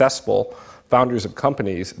successful founders of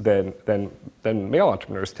companies than male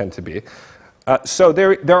entrepreneurs tend to be. So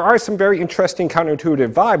there are some very interesting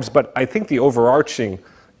counterintuitive vibes, but I think the overarching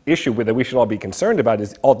issue that we should all be concerned about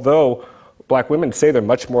is, although black women say they're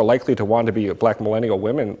much more likely to want to be, black millennial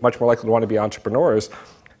women, much more likely to want to be entrepreneurs,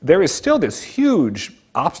 there is still this huge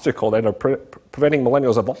obstacle that are preventing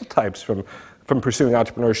millennials of all types from from pursuing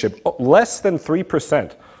entrepreneurship. Less than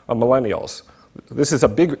 3% of millennials, this is a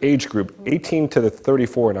big age group, 18 to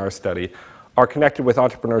 34 in our study, are connected with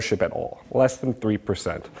entrepreneurship at all. Less than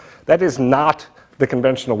 3%. That is not the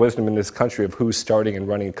conventional wisdom in this country of who's starting and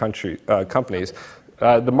running companies.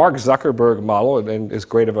 The Mark Zuckerberg model, and as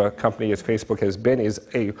great of a company as Facebook has been, is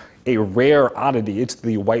a rare oddity. It's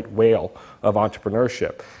the white whale of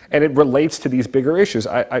entrepreneurship. And it relates to these bigger issues.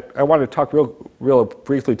 I want to talk real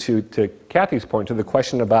briefly to Kathy's point, to the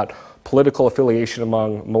question about political affiliation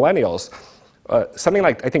among millennials. Something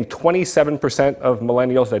like, I think, 27% of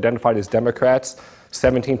millennials identified as Democrats,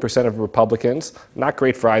 17% of Republicans. Not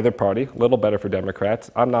great for either party, a little better for Democrats.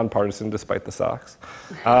 I'm nonpartisan despite the socks.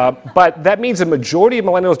 But that means a majority of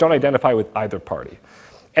millennials don't identify with either party.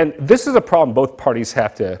 And this is a problem both parties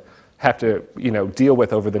have to deal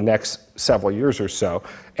with over the next several years or so.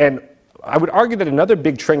 And I would argue that another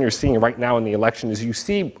big trend you're seeing right now in the election is you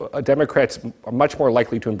see Democrats are much more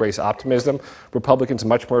likely to embrace optimism, Republicans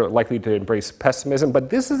much more likely to embrace pessimism,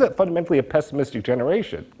 but this is fundamentally a pessimistic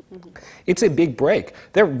generation. It's a big break.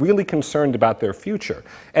 They're really concerned about their future.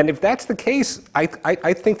 And if that's the case, I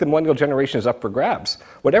think the millennial generation is up for grabs.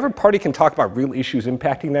 Whatever party can talk about real issues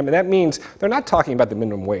impacting them, and that means they're not talking about the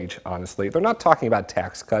minimum wage, honestly. They're not talking about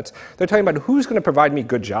tax cuts. They're talking about who's going to provide me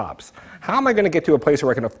good jobs. How am I going to get to a place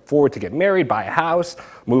where I can afford to get married, buy a house,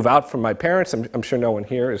 move out from my parents? I'm sure no one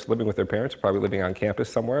here is living with their parents, probably living on campus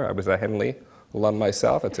somewhere. I was a Henley alum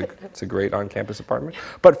myself. It's a great on-campus apartment.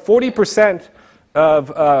 But 40% of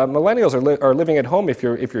millennials are living at home. If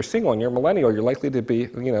you're single and you're a millennial, you're likely to be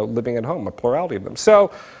living at home, a plurality of them.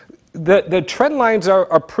 So the trend lines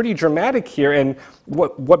are pretty dramatic here, and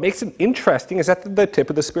what makes it interesting is at the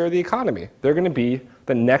tip of the spear of the economy. They're going to be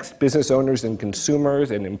the next business owners and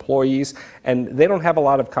consumers and employees, and they don't have a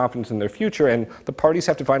lot of confidence in their future, and the parties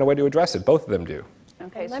have to find a way to address it. Both of them do.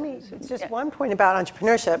 Okay, just one point about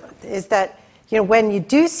entrepreneurship is that when you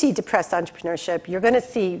do see depressed entrepreneurship, you're going to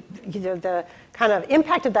see the kind of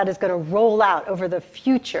impact of that is going to roll out over the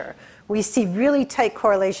future. We see really tight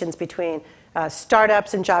correlations between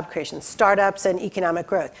startups and job creation, startups and economic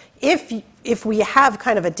growth. If we have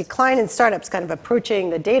kind of a decline in startups, kind of approaching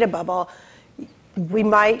the data bubble, we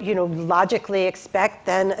might, logically expect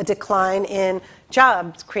then a decline in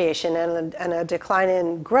jobs creation and a decline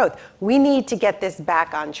in growth. We need to get this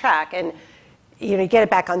back on track, and you get it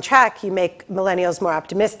back on track. You make millennials more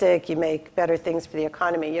optimistic. You make better things for the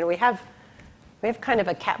economy. We have kind of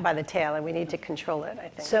a cat by the tail, and we need to control it, I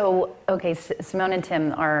think. So, okay, Simone and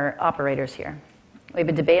Tim are operators here. We have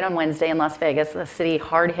a debate on Wednesday in Las Vegas, a city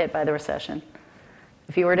hard hit by the recession.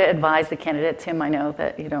 If you were to advise the candidate, Tim, I know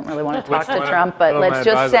that you don't really want to talk to Trump, but let's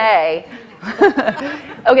just say,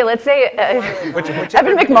 okay, let's say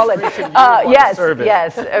Evan McMullen. Yes.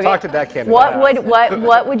 Okay. Talk to that candidate.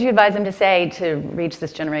 What would you advise him to say to reach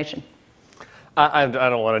this generation? I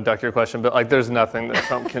don't want to duck your question, but there's nothing that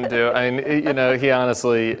Trump can do. I mean, he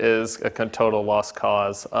honestly is a total lost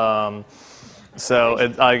cause. So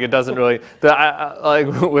it doesn't really. I'm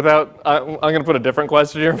going to put a different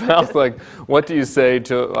question in your mouth. What do you say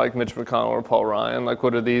to Mitch McConnell or Paul Ryan?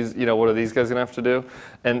 What are these? What are these guys going to have to do?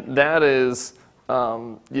 And that is,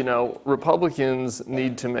 Republicans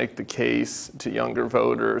need to make the case to younger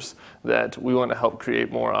voters that we want to help create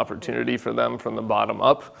more opportunity for them from the bottom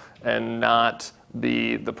up, and not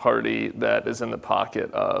be the party that is in the pocket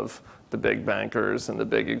of the big bankers and the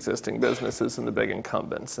big existing businesses and the big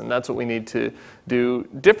incumbents. And that's what we need to do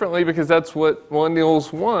differently, because that's what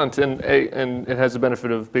millennials want, and it has the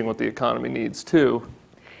benefit of being what the economy needs too.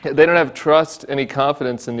 They don't have trust, any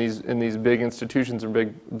confidence in these big institutions or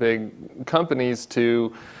big companies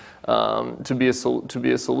to be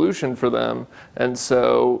a solution for them. And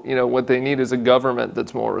so, what they need is a government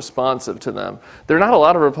that's more responsive to them. There are not a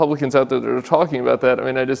lot of Republicans out there that are talking about that. I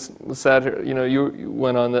mean, I just sat here, you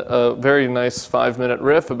went on a very nice 5-minute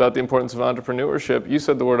riff about the importance of entrepreneurship. You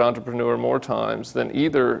said the word entrepreneur more times than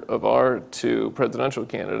either of our two presidential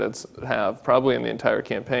candidates have, probably in the entire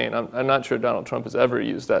campaign. I'm not sure Donald Trump has ever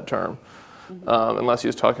used that term. Unless he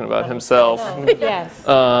was talking about himself. Yes.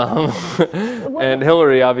 And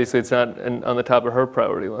Hillary, obviously, it's not on the top of her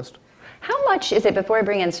priority list. How much is it, before I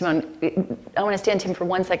bring in Simone, I want to stand Tim for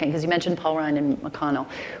 1 second, because you mentioned Paul Ryan and McConnell.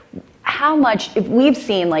 How much, if we've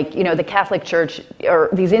seen the Catholic Church or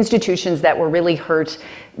these institutions that were really hurt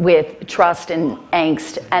with trust and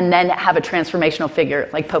angst, and then have a transformational figure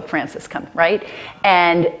like Pope Francis come, right?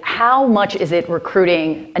 And how much is it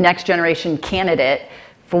recruiting a next generation candidate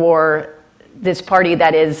for this party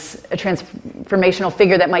that is a transformational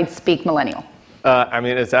figure that might speak millennial?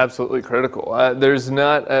 It's absolutely critical. There's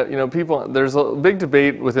not, there's a big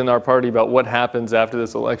debate within our party about what happens after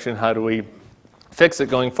this election. How do we fix it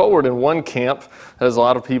going forward. And one camp, there's a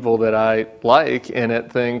lot of people that I like in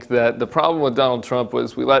it, think that the problem with Donald Trump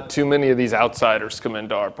was we let too many of these outsiders come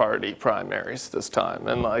into our party primaries this time,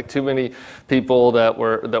 and like too many people that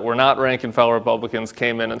were not rank and file Republicans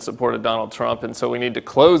came in and supported Donald Trump, and so we need to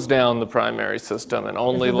close down the primary system and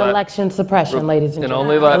only let election suppression, ladies and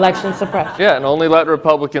gentlemen. Election suppression. Yeah, and only let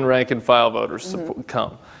Republican rank and file voters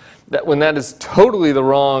come. When that is totally the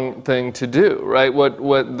wrong thing to do, right?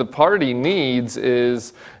 What the party needs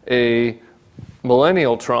is a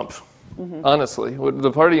millennial Trump. Honestly, what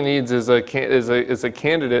the party needs is a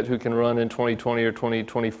candidate who can run in 2020 or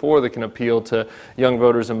 2024 that can appeal to young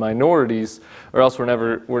voters and minorities, or else we're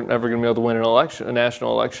never going to be able to win an election, a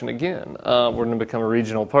national election again. We're going to become a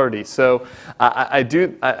regional party. So I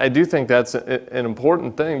do think that's an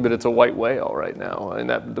important thing, but it's a white whale right now, and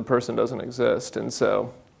that the person doesn't exist, and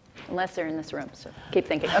so. Unless they're in this room, so keep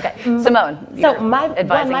thinking. Okay, Simone. So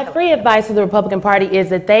my free advice to the Republican Party is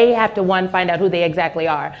that they have to, one, find out who they exactly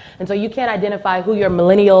are. And so you can't identify who your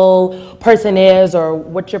millennial person is or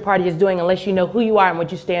what your party is doing unless you know who you are and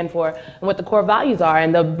what you stand for and what the core values are.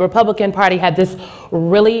 And the Republican Party had this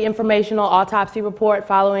really informational autopsy report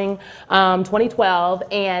following 2012,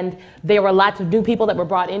 and there were lots of new people that were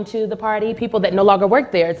brought into the party, people that no longer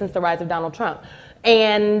work there since the rise of Donald Trump.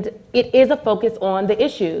 And it is a focus on the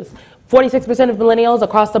issues. 46% of millennials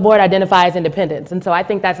across the board identify as independents. And so I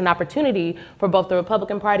think that's an opportunity for both the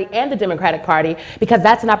Republican Party and the Democratic Party, because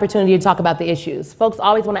that's an opportunity to talk about the issues. Folks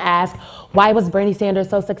always want to ask, why was Bernie Sanders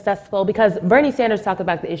so successful? Because Bernie Sanders talked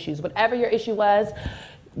about the issues. Whatever your issue was,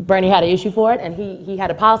 Bernie had an issue for it, and he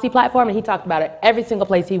had a policy platform, and he talked about it every single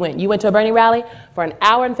place he went. You went to a Bernie rally, for an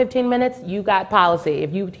hour and 15 minutes, you got policy.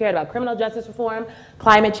 If you cared about criminal justice reform,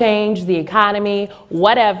 climate change, the economy,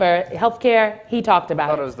 whatever, healthcare, he talked about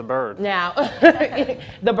it. I thought it was the bird. Now,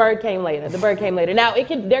 the bird came later. The bird came later. Now,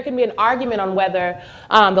 there can be an argument on whether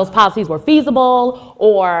those policies were feasible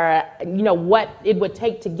or, what it would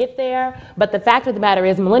take to get there. But the fact of the matter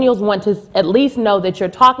is, millennials want to at least know that you're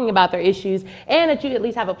talking about their issues and that you at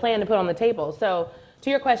least have a plan to put on the table. So, to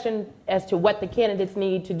your question as to what the candidates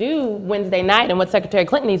need to do Wednesday night and what Secretary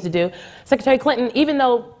Clinton needs to do, Secretary Clinton, even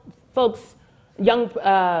though folks, young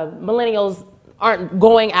millennials aren't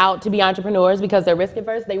going out to be entrepreneurs because they're risk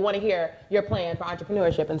averse, they want to hear your plan for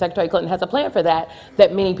entrepreneurship. And Secretary Clinton has a plan for that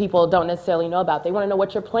many people don't necessarily know about. They want to know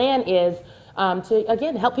what your plan is to,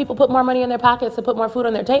 again, help people put more money in their pockets, to put more food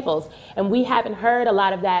on their tables. And we haven't heard a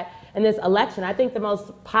lot of that in this election. I think the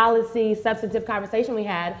most policy substantive conversation we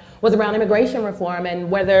had was around immigration reform and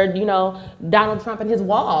whether, Donald Trump and his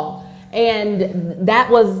wall. And that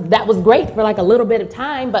was great for like a little bit of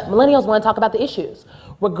time, but millennials want to talk about the issues.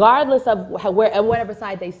 Regardless of whatever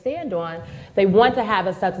side they stand on, they want to have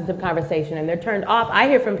a substantive conversation, and they're turned off. I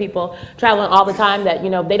hear from people traveling all the time that,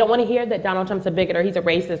 they don't want to hear that Donald Trump's a bigot or he's a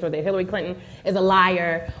racist or that Hillary Clinton is a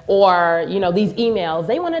liar or, these emails.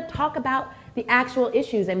 They want to talk about the actual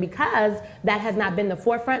issues, and because that has not been the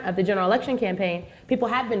forefront of the general election campaign, people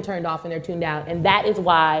have been turned off and they're tuned out, and that is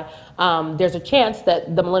why there's a chance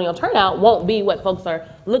that the millennial turnout won't be what folks are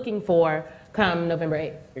looking for come November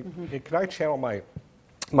 8th. Can I channel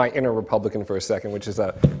my inner Republican for a second, which is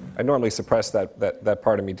I normally suppress that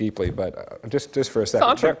part of me deeply, but just for a second.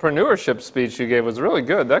 The entrepreneurship speech you gave was really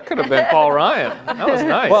good. That could have been Paul Ryan. That was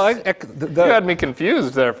nice. Well, you had me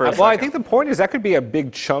confused there for a second. Well, I think the point is that could be a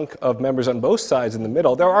big chunk of members on both sides in the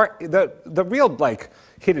middle. There are the real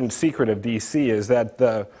hidden secret of DC is that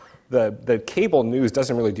the cable news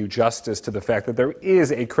doesn't really do justice to the fact that there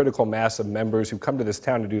is a critical mass of members who come to this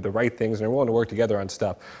town to do the right things and are willing to work together on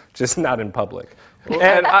stuff, just not in public.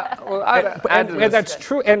 And that's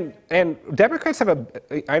true. And Democrats have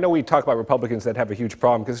I know we talk about Republicans that have a huge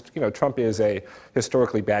problem because Trump is a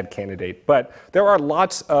historically bad candidate, but there are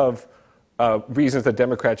lots of reasons that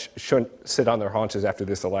Democrats shouldn't sit on their haunches after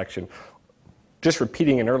this election. Just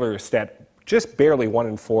repeating an earlier stat. Just barely 1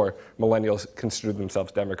 in 4 millennials consider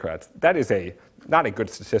themselves Democrats. That is not a good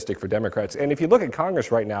statistic for Democrats. And if you look at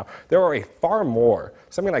Congress right now, there are far more,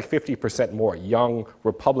 something like 50% more young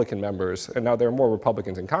Republican members. And now there are more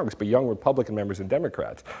Republicans in Congress, but young Republican members than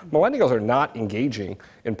Democrats. Millennials are not engaging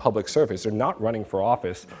in public service. They're not running for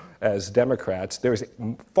office as Democrats. There's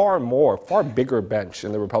far bigger bench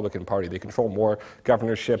in the Republican Party. They control more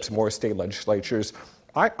governorships, more state legislatures.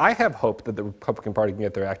 I have hope that the Republican Party can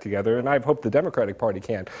get their act together, and I have hope the Democratic Party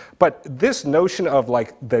can. But this notion of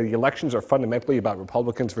the elections are fundamentally about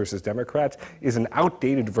Republicans versus Democrats is an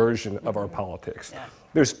outdated version of our politics. Yeah.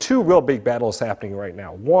 There's 2 real big battles happening right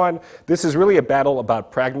now. One, this is really a battle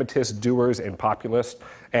about pragmatists, doers, and populists,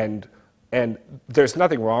 and there's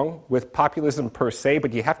nothing wrong with populism per se,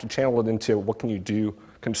 but you have to channel it into what can you do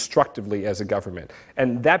constructively as a government.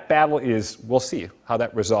 And that battle is, we'll see how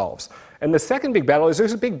that resolves. And the second big battle is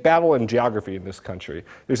there's a big battle in geography in this country.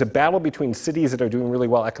 There's a battle between cities that are doing really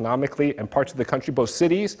well economically and parts of the country, both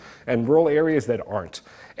cities and rural areas that aren't.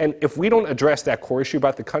 And if we don't address that core issue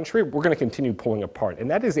about the country, we're going to continue pulling apart.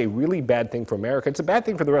 And that is a really bad thing for America. It's a bad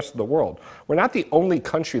thing for the rest of the world. We're not the only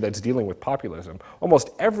country that's dealing with populism.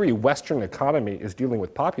 Almost every Western economy is dealing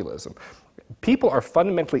with populism. People are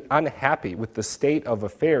fundamentally unhappy with the state of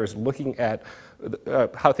affairs looking at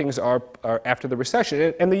how things are after the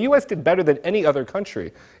recession. And the U.S. did better than any other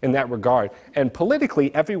country in that regard. And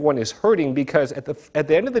politically, everyone is hurting because at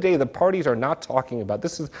the end of the day, the parties are not talking about,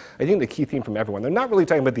 this is, I think, the key theme from everyone. They're not really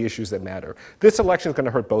talking about the issues that matter. This election is going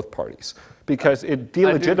to hurt both parties because it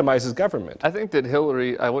delegitimizes government. I think that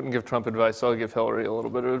Hillary, I wouldn't give Trump advice, so I'll give Hillary a little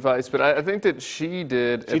bit of advice, but I think that she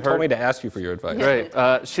did. She told me to ask you for your advice.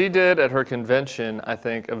 Right. She did at her convention, I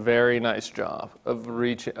think, a very nice job of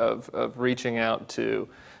reaching out to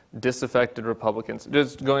disaffected Republicans.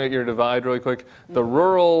 Just going at your divide really quick, the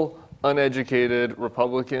rural, uneducated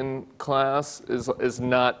Republican class is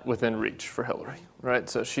not within reach for Hillary, right?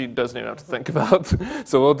 So she doesn't even have to think about.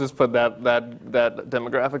 So we'll just put that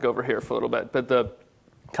demographic over here for a little bit. But the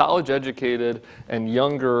college-educated and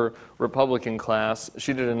younger Republican class,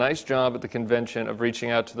 she did a nice job at the convention of reaching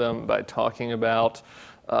out to them by talking about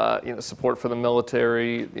support for the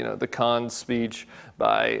military, the Khan's speech,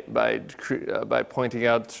 by pointing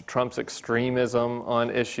out Trump's extremism on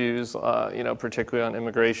issues, particularly on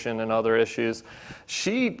immigration and other issues.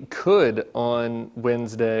 She could, on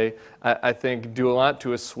Wednesday, I think, do a lot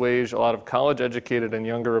to assuage a lot of college-educated and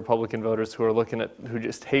younger Republican voters who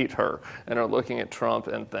just hate her and are looking at Trump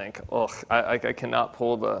and think, oh, I cannot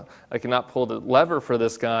pull the lever for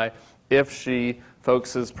this guy. If she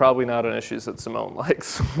focuses probably not on issues that Simone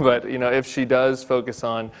likes, but if she does focus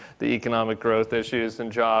on the economic growth issues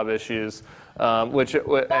and job issues, and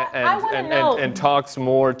talks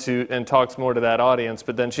more to that audience,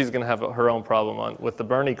 but then she's going to have her own problem with the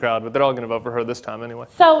Bernie crowd, but they're all going to vote for her this time anyway.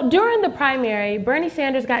 So during the primary, Bernie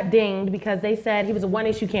Sanders got dinged because they said he was a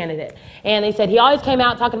one-issue candidate, and they said he always came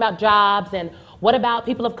out talking about jobs and what about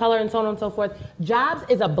people of color and so on and so forth. Jobs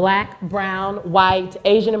is a black, brown, white,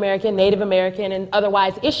 Asian American, Native American, and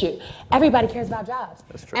otherwise issue. Everybody cares about jobs.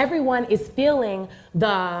 That's true. Everyone is feeling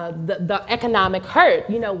the economic hurt.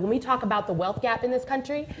 When we talk about the wealth gap in this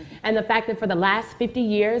country and the fact that for the last 50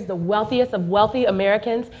 years, the wealthiest of wealthy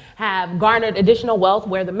Americans have garnered additional wealth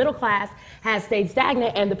where the middle class has stayed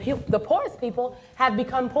stagnant and the poorest people have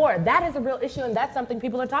become poor. That is a real issue, and that's something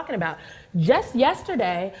people are talking about. Just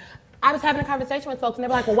yesterday, I was having a conversation with folks, and they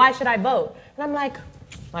were like, well, why should I vote? And I'm like,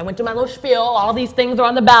 I went through my little spiel. All these things are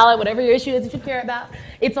on the ballot. Whatever your issue is that you care about,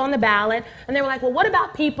 it's on the ballot. And they were like, well, what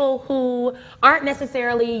about people who aren't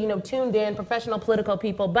necessarily, tuned in, professional political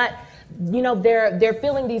people, but, they're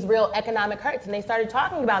feeling these real economic hurts. And they started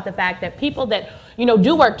talking about the fact that people that,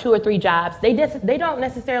 do work 2 or 3 jobs, they don't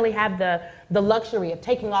necessarily have the luxury of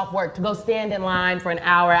taking off work to go stand in line for an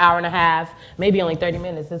hour, hour and a half, maybe only 30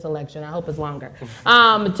 minutes this election, I hope it's longer,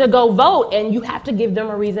 to go vote, and you have to give them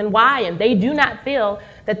a reason why, and they do not feel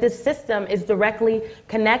that this system is directly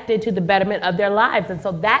connected to the betterment of their lives. And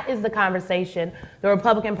so that is the conversation the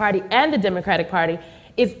Republican Party and the Democratic Party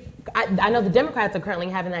is. I know the Democrats are currently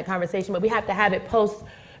having that conversation, but we have to have it post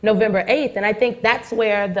November 8th, and I think that's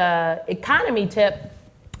where the economy tip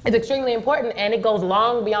is extremely important, and it goes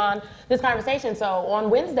long beyond this conversation. So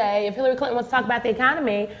on Wednesday, if Hillary Clinton wants to talk about the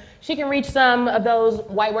economy, she can reach some of those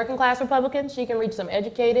white working class Republicans, she can reach some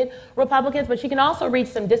educated Republicans, but she can also reach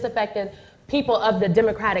some disaffected people of the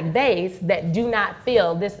Democratic base that do not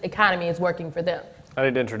feel this economy is working for them. I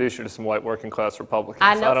need to introduce you to some white working class Republicans.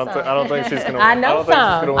 I don't think she's going to win. I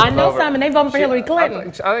know some, and they vote for Hillary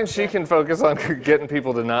Clinton. I think she can focus on getting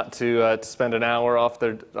people to spend an hour off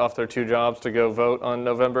their 2 jobs to go vote on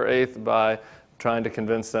November 8th by trying to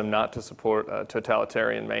convince them not to support a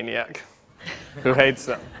totalitarian maniac who hates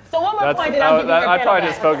them. So one more point that I'll give you I'd probably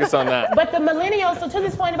just focus on that. But the millennials, so to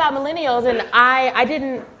this point about millennials, and I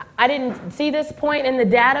didn't see this point in the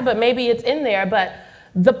data, but maybe it's in there, but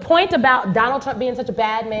the point about Donald Trump being such a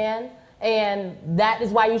bad man, and that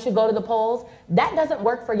is why you should go to the polls, that doesn't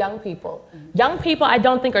work for young people. Young people, I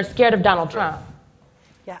don't think, are scared of Donald Trump.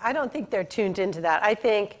 Yeah, I don't think they're tuned into that. I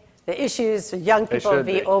think the issues for young people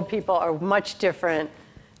v. old people are much different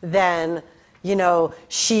than,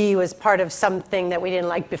 she was part of something that we didn't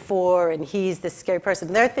like before, and he's this scary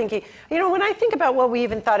person. They're thinking, when I think about what we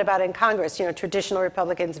even thought about in Congress, traditional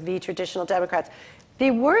Republicans v. traditional Democrats, they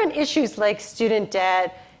weren't issues like student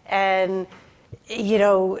debt and,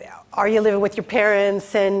 are you living with your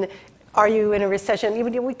parents? And are you in a recession?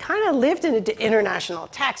 We kind of lived in international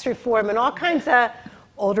tax reform and all kinds of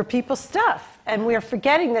older people stuff. And we're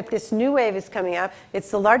forgetting that this new wave is coming up.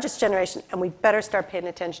 It's the largest generation, and we better start paying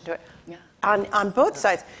attention to it on both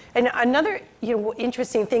sides. And another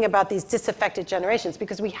interesting thing about these disaffected generations,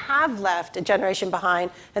 because we have left a generation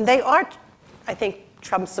behind, and they are, I think,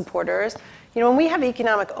 Trump supporters. When we have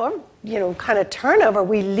economic, kind of turnover,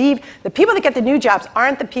 we leave. The people that get the new jobs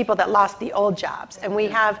aren't the people that lost the old jobs. And we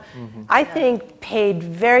have, I think, paid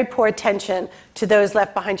very poor attention to those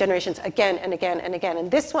left behind generations again and again and again.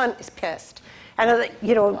 And this one is pissed. And,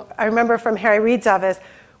 I remember from Harry Reid's office,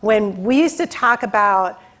 when we used to talk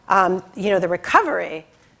about, the recovery,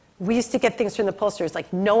 we used to get things from the pollsters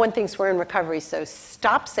like, no one thinks we're in recovery, so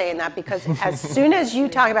stop saying that, because as soon as you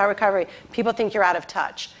talk about recovery, people think you're out of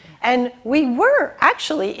touch. And we were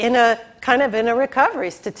actually in a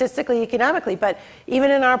recovery, statistically, economically. But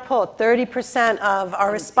even in our poll, 30% of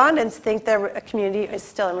our respondents think their community is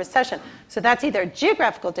still in recession. So that's either a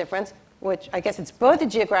geographical difference, which I guess it's both a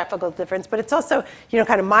geographical difference, but it's also,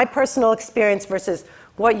 kind of my personal experience versus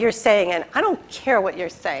what you're saying. And I don't care what you're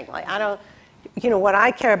saying. Like, I don't, what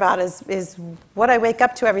I care about is what I wake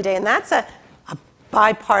up to every day. And that's a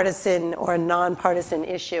bipartisan or a nonpartisan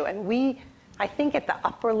issue. And I think at the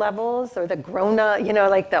upper levels or the grown-up,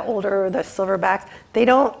 like the older, the silverbacks,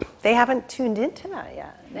 they haven't tuned into that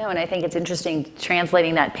yet. No, and I think it's interesting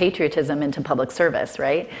translating that patriotism into public service,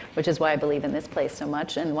 right? Which is why I believe in this place so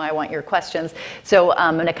much and why I want your questions. So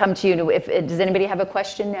I'm going to come to you. Does anybody have a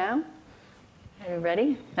question now? Are you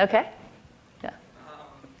ready? Okay. Yeah.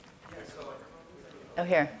 Oh,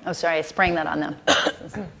 here. Oh, sorry, I sprang that on them.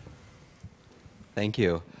 Thank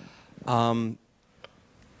you.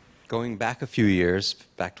 Going back a few years,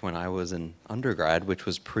 back to when I was an undergrad, which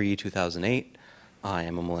was pre-2008, I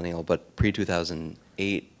am a millennial, but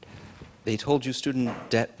pre-2008, they told you student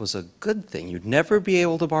debt was a good thing. You'd never be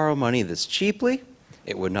able to borrow money this cheaply.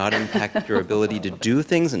 It would not impact your ability to do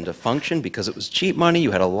things and to function because it was cheap money.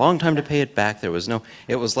 You had a long time to pay it back. It was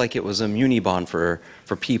like it was a muni bond for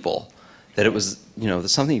people. That it was,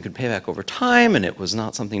 something you could pay back over time, and it was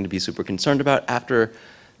not something to be super concerned about. After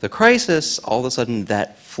the crisis, all of a sudden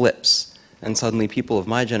that flips, and suddenly people of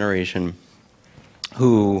my generation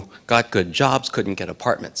who got good jobs couldn't get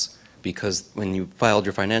apartments because when you filed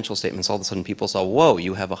your financial statements, all of a sudden people saw, whoa,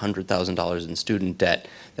 you have $100,000 in student debt.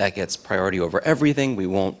 That gets priority over everything. We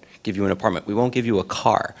won't give you an apartment. We won't give you a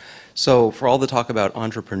car. So for all the talk about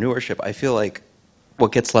entrepreneurship, I feel like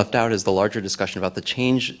what gets left out is the larger discussion about the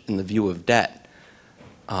change in the view of debt.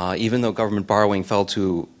 Even though government borrowing fell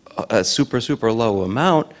to a super, super low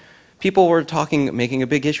amount, people were making a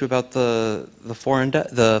big issue about the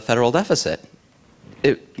federal deficit.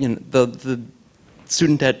 The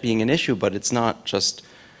student debt being an issue, but it's not just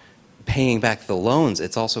paying back the loans,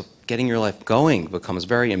 it's also getting your life going becomes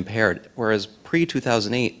very impaired. Whereas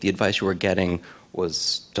pre-2008, the advice you were getting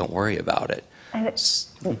was, don't worry about it.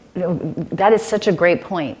 That is such a great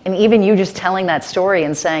point. And even you just telling that story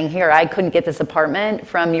and saying, here, I couldn't get this apartment,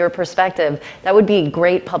 from your perspective, that would be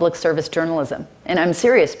great public service journalism. And I'm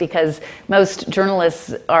serious, because most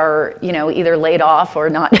journalists are, either laid off or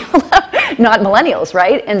not millennials,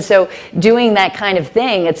 right? And so doing that kind of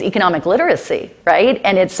thing, it's economic literacy, right?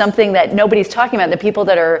 And it's something that nobody's talking about. The people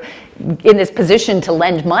that are in this position to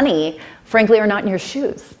lend money, frankly, are not in your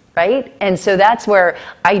shoes. Right? And so that's where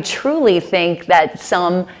I truly think that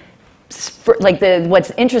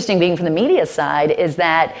what's interesting being from the media side is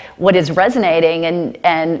that what is resonating, and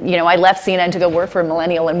I left CNN to go work for a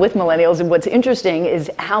millennial and with millennials, and what's interesting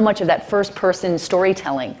is how much of that first person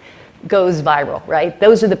storytelling goes viral, right?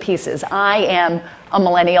 Those are the pieces. I am a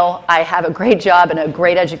millennial, I have a great job and a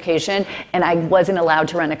great education, and I wasn't allowed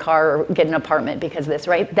to rent a car or get an apartment because of this,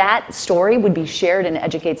 right? That story would be shared and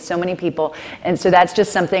educate so many people. And so that's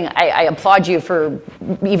just something, I applaud you for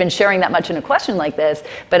even sharing that much in a question like this,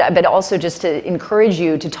 but also just to encourage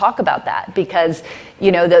you to talk about that, because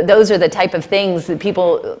those are the type of things that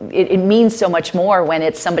people, it means so much more when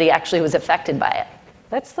it's somebody actually who was affected by it.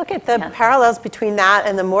 Let's look at the parallels between that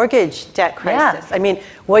and the mortgage debt crisis. Yeah. I mean,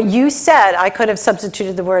 what you said, I could have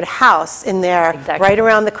substituted the word house in there right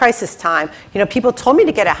around the crisis time. People told me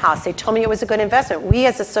to get a house. They told me it was a good investment. We,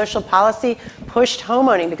 as a social policy, pushed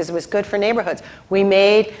homeowning because it was good for neighborhoods. We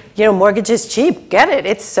made, mortgages cheap. Get it?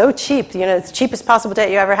 It's so cheap. It's the cheapest possible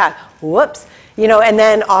debt you ever had. Whoops. And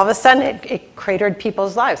then all of a sudden, it cratered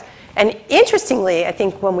people's lives. And interestingly, I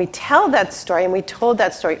think when we tell that story, and we told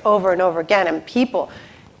that story over and over again, and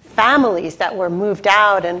families that were moved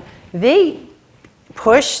out, and they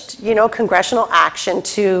pushed, congressional action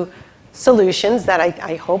to solutions that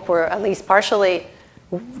I hope were at least partially,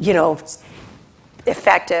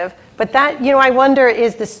 effective. But that, I wonder,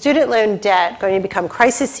 is the student loan debt going to become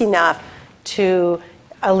crisis enough to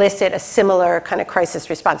elicit a similar kind of crisis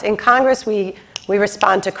response? In Congress, we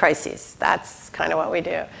respond to crises. That's kind of what we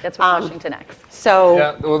do. That's what Washington acts. So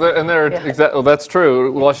yeah, well, that's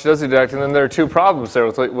true. Washington does need to act, and then there are two problems there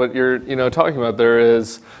with what you're talking about. There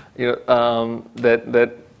is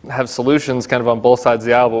that have solutions kind of on both sides of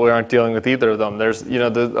the aisle, but we aren't dealing with either of them. There's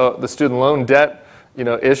the student loan debt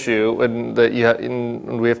issue, and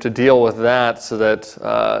we have to deal with that so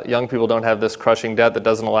that young people don't have this crushing debt that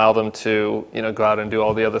doesn't allow them to go out and do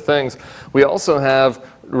all the other things. We also have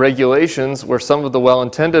regulations where some of the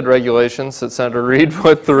well-intended regulations that Senator Reid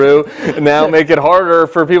put through now make it harder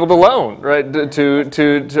for people to loan, right?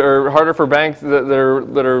 Or harder for banks that are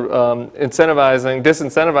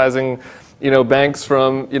disincentivizing banks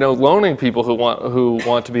from loaning people who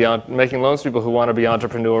want to be making loans to people who want to be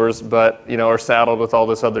entrepreneurs, but are saddled with all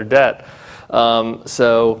this other debt.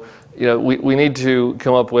 So we need to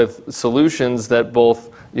come up with solutions that both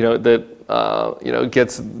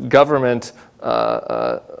gets government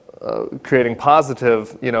creating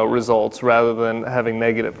positive results rather than having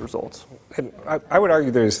negative results. And I would argue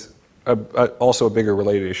there's also a bigger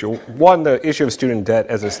related issue. One, the issue of student debt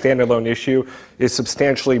as a standalone issue is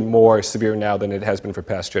substantially more severe now than it has been for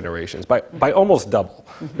past generations, by almost double.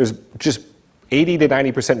 There's just 80 to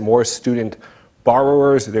 90% more student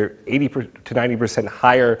borrowers. There are 80 to 90%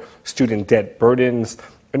 higher student debt burdens.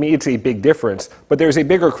 I mean, it's a big difference, but there's a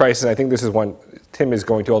bigger crisis, and I think this is one Tim is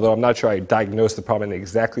going to, although I'm not sure I diagnosed the problem in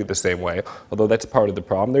exactly the same way, although that's part of the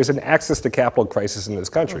problem. There's an access to capital crisis in this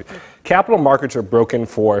country. Capital markets are broken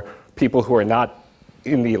for people who are not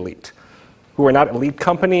in the elite, who are not elite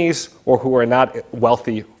companies or who are not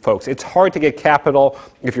wealthy folks. It's hard to get capital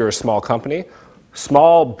if you're a small company.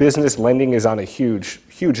 Small business lending is on a huge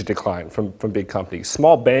decline from big companies.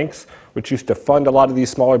 Small banks, which used to fund a lot of these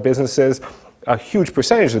smaller businesses, a huge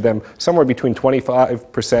percentage of them, somewhere between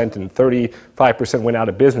 25% and 35%, went out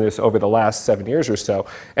of business over the last 7 years or so.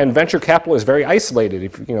 And venture capital is very isolated.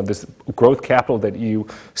 If this growth capital that you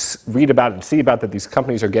read about and see about, that these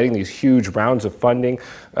companies are getting these huge rounds of funding,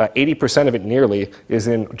 80% of it nearly is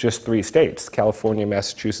in just 3 states: California,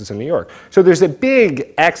 Massachusetts, and New York. So there's a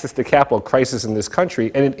big access to capital crisis in this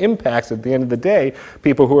country, and it impacts, at the end of the day,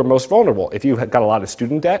 people who are most vulnerable. If you've got a lot of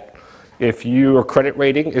student debt, if your credit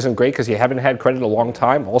rating isn't great because you haven't had credit in a long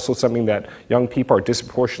time, also something that young people are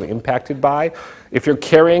disproportionately impacted by. If you're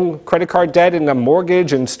carrying credit card debt and a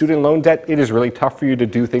mortgage and student loan debt, it is really tough for you to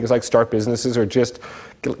do things like start businesses or just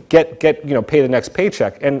pay the next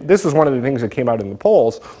paycheck. And this is one of the things that came out in the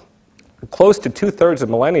polls. Close to 2/3 of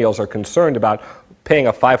millennials are concerned about paying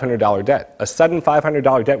a $500 debt. A sudden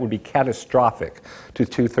 $500 debt would be catastrophic to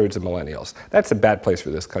 2/3 of millennials. That's a bad place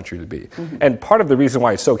for this country to be. And part of the reason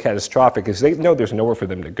why it's so catastrophic is they know there's nowhere for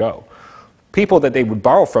them to go. People that they would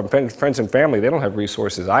borrow from, friends and family, they don't have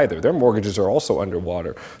resources either. Their mortgages are also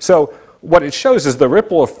underwater. So what it shows is the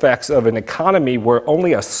ripple effects of an economy where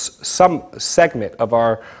only some segment of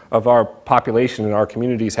our population and our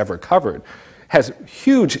communities have recovered has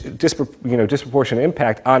huge disproportionate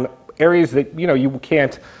impact on areas that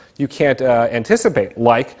you can't anticipate,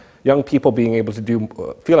 like young people being able to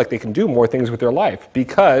feel like they can do more things with their life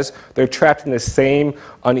because they're trapped in the same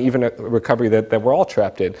uneven recovery that we're all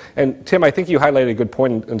trapped in. And Tim, I think you highlighted a good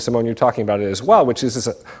point, and Simone, you're talking about it as well, which is this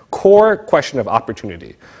core question of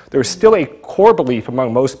opportunity. There's still a core belief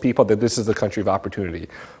among most people that this is the country of opportunity.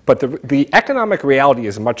 But the economic reality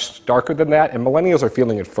is much starker than that, and millennials are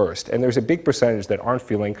feeling it first. And there's a big percentage that aren't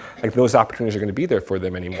feeling like those opportunities are going to be there for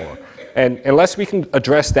them anymore. And unless we can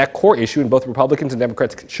address that core issue, and both Republicans and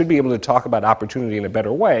Democrats should be able to talk about opportunity in a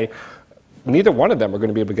better way, neither one of them are going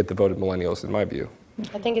to be able to get the vote of millennials, in my view.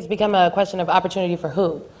 I think it's become a question of opportunity for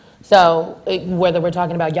who. So whether we're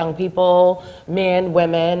talking about young people, men,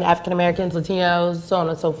 women, African Americans, Latinos, so on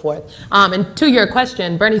and so forth. And to your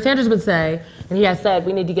question, Bernie Sanders would say, and he has said,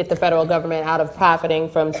 we need to get the federal government out of profiting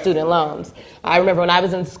from student loans. I remember when I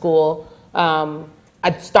was in school,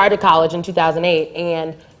 I started college in 2008,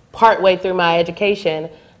 and partway through my education,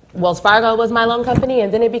 Wells Fargo was my loan company,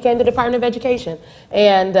 and then it became the Department of Education.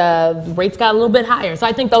 And rates got a little bit higher. So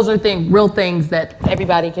I think those are real things that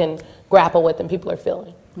everybody can grapple with and people are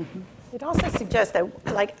feeling. It also suggests that,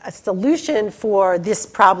 like, a solution for this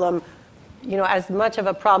problem, as much of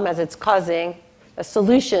a problem as it's causing, a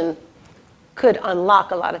solution could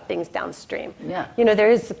unlock a lot of things downstream. Yeah. There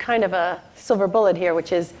is kind of a silver bullet here,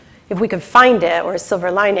 which is if we could find it, or a silver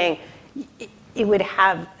lining, it would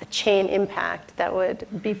have a chain impact that would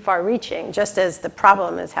be far-reaching, just as the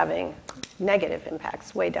problem is having negative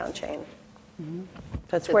impacts way down chain.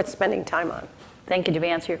 So it's worth spending time on. Thank you. Did we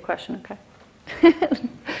answer your question? Okay.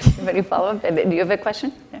 Anybody follow up? Do you have a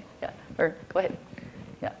question? Yeah. Or go ahead.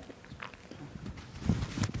 Yeah.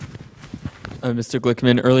 Mr.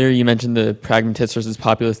 Glickman, earlier you mentioned the pragmatist versus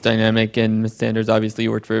populist dynamic, and Ms. Sanders obviously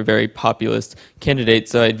worked for a very populist candidate,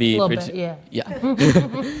 so I'd be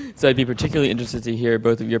so I'd be particularly interested to hear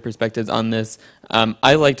both of your perspectives on this.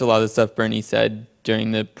 I liked a lot of the stuff Bernie said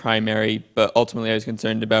during the primary, but ultimately I was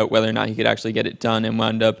concerned about whether or not he could actually get it done, and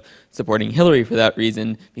wound up supporting Hillary for that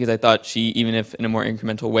reason, because I thought she, even if in a more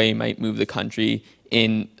incremental way, might move the country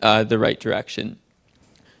in the right direction.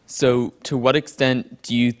 So to what extent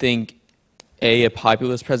do you think a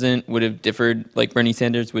populist president would have differed, like Bernie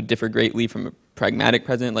Sanders, would differ greatly from a pragmatic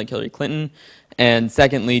president like Hillary Clinton? And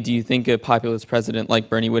secondly, do you think a populist president like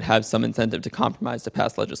Bernie would have some incentive to compromise to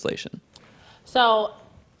pass legislation? So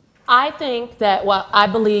I think that, well, I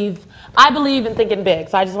believe in thinking big,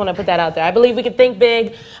 so I just want to put that out there. I believe we can think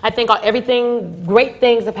big. I think great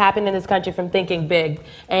things have happened in this country from thinking big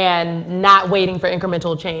and not waiting for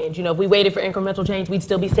incremental change. You know, if we waited for incremental change, we'd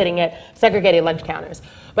still be sitting at segregated lunch counters.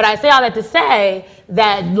 But I say all that to say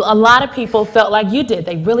that a lot of people felt like you did.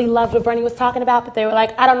 They really loved what Bernie was talking about, but they were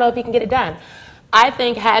like, I don't know if he can get it done. I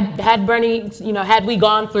think had Bernie, had we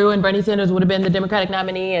gone through and Bernie Sanders would have been the Democratic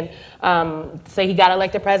nominee and say he got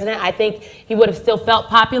elected president, I think he would have still felt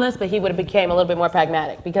populist, but he would have became a little bit more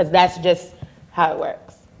pragmatic, because that's just how it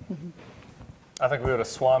works. I think we would have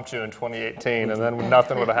swamped you in 2018, and then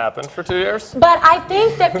nothing would have happened for 2 years. But I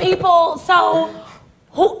think that people, so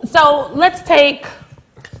let's take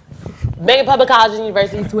mega public colleges and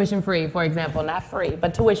universities tuition free, for example, not free,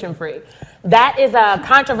 but tuition free. That is a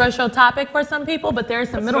controversial topic for some people, but there is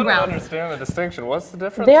some middle ground. I don't understand the distinction. What's the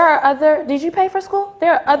difference? There are other, did you pay for school?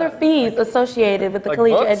 There are other fees associated with the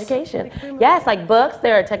collegiate education. Yes, like books,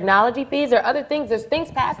 there are technology fees, there are other things, there's things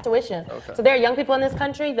past tuition. Okay. So there are young people in this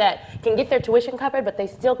country that can get their tuition covered, but they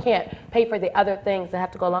still can't pay for the other things that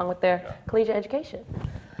have to go along with their collegiate education.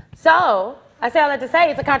 So, I say all that to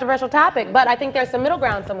say it's a controversial topic, but I think there's some middle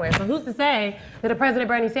ground somewhere. So who's to say that a President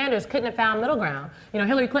Bernie Sanders couldn't have found middle ground?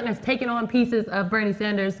 Hillary Clinton has taken on pieces of Bernie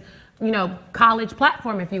Sanders' college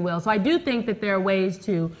platform, if you will. So I do think that there are ways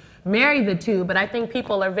to marry the two, but I think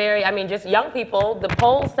people are very, just young people, the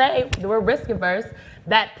polls say we're risk averse.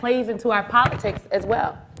 That plays into our politics as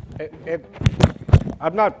well.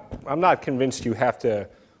 I'm not convinced you have to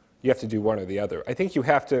do one or the other. I think you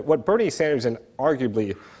have to, what Bernie Sanders and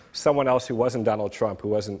arguably someone else who wasn't Donald Trump, who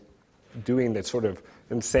wasn't doing that sort of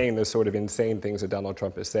and saying the sort of insane things that Donald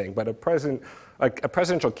Trump is saying, but a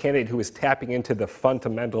presidential candidate who is tapping into the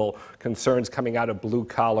fundamental concerns coming out of blue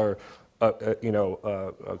collar,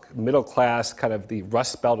 middle class, kind of the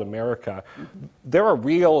Rust Belt America. There are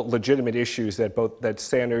real legitimate issues that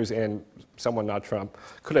Sanders and someone not Trump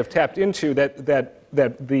could have tapped into that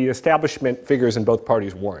the establishment figures in both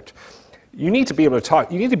parties weren't. You need to be able to talk.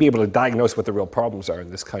 You need to be able to diagnose what the real problems are in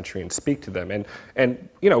this country and speak to them. And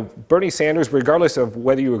Bernie Sanders, regardless of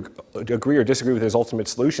whether you agree or disagree with his ultimate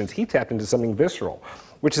solutions, he tapped into something visceral,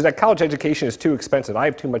 which is that college education is too expensive. I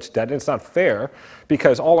have too much debt, and it's not fair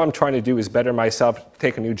because all I'm trying to do is better myself,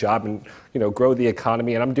 take a new job, and grow the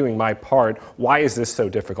economy, and I'm doing my part. Why is this so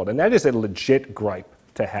difficult? And that is a legit gripe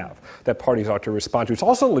to have that parties ought to respond to. It's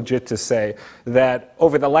also legit to say that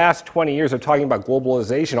over the last 20 years of talking about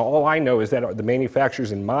globalization, all I know is that the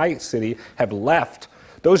manufacturers in my city have left.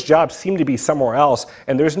 Those jobs seem to be somewhere else,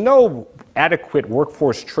 and there's no adequate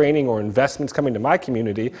workforce training or investments coming to my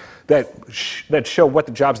community that show what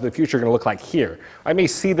the jobs of the future are going to look like here. I may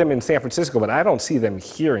see them in San Francisco, but I don't see them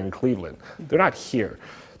here in Cleveland. They're not here.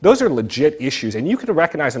 Those are legit issues, and you can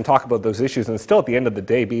recognize and talk about those issues and still at the end of the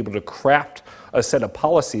day be able to craft a set of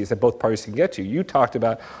policies that both parties can get to. You talked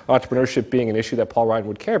about entrepreneurship being an issue that Paul Ryan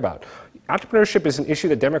would care about. Entrepreneurship is an issue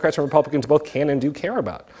that Democrats and Republicans both can and do care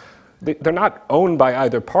about. They're not owned by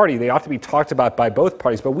either party. They ought to be talked about by both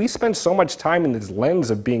parties, but we spend so much time in this lens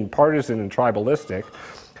of being partisan and tribalistic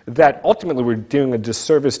that ultimately we're doing a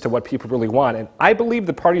disservice to what people really want. And I believe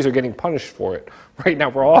the parties are getting punished for it. Right now,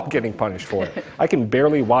 we're all getting punished for it. I can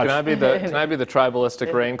barely watch. Can I be the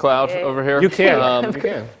tribalistic rain cloud over here? You can. You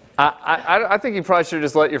can. I think you probably should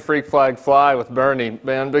just let your freak flag fly with Bernie,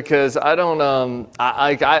 man, because I don't.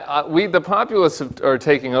 The populists are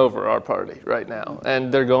taking over our party right now,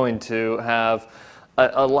 and they're going to have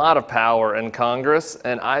a lot of power in Congress,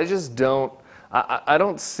 and I just don't. I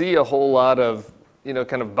don't see a whole lot of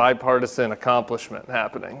kind of bipartisan accomplishment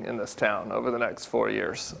happening in this town over the next 4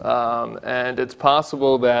 years. And it's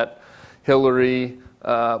possible that Hillary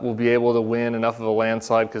will be able to win enough of a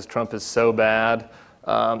landslide because Trump is so bad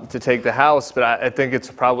to take the House, but I think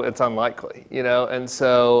it's unlikely, And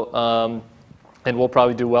so and we'll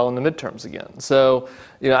probably do well in the midterms again. So,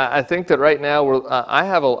 I think that right now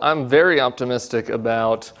I'm very optimistic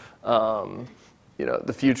about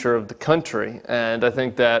the future of the country, and I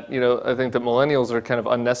think that millennials are kind of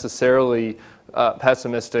unnecessarily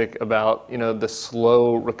pessimistic about the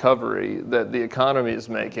slow recovery that the economy is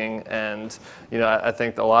making, and I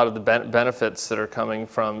think a lot of the benefits that are coming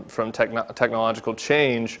from technological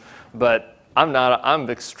change, but I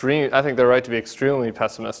think they're right to be extremely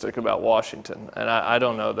pessimistic about Washington, and I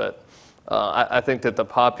don't know that. I think that the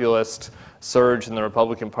populist surge in the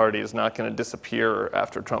Republican Party is not going to disappear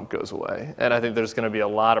after Trump goes away, and I think there's going to be a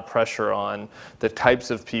lot of pressure on the types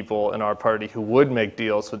of people in our party who would make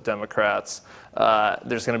deals with Democrats.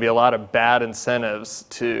 There's going to be a lot of bad incentives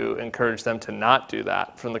to encourage them to not do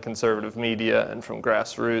that from the conservative media and from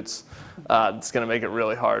grassroots. It's going to make it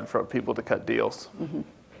really hard for people to cut deals. Mm-hmm.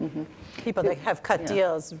 Mm-hmm. People that have cut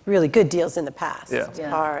deals, really good deals in the past,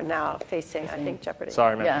 Yeah. are now facing, I think, jeopardy.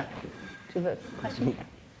 Sorry, man. Yeah. Do you have a question?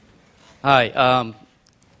 Hi.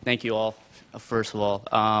 Thank you all. First of all,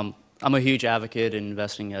 I'm a huge advocate in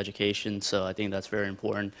investing in education, so I think that's very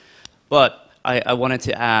important. But I wanted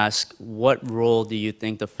to ask, what role do you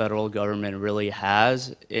think the federal government really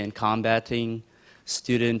has in combating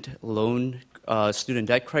student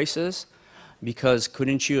debt crisis? Because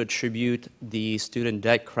couldn't you attribute the student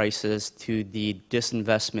debt crisis to the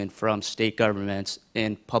disinvestment from state governments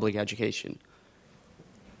in public education?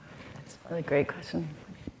 That's a really great question.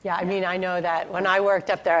 Yeah, I mean, I know that when I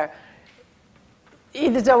worked up there,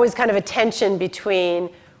 there's always kind of a tension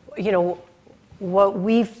between, what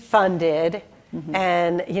we funded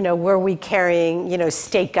and, were we carrying,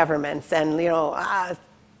 state governments? And, I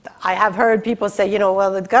have heard people say,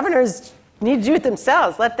 well, the governors need to do it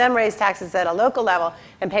themselves. Let them raise taxes at a local level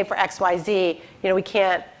and pay for X, Y, Z. We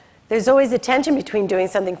can't. There's always a tension between doing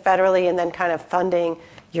something federally and then kind of funding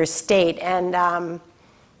your state. And,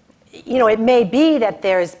 it may be that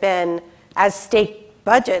there's been, as state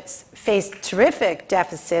budgets face terrific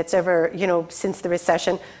deficits over, since the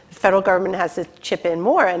recession, the federal government has to chip in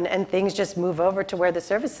more and things just move over to where the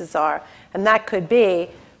services are. And that could be,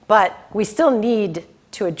 but we still need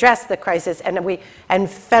to address the crisis, and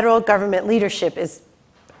federal government leadership is,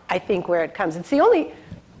 I think, where it comes. It's the only,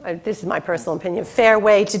 this is my personal opinion, fair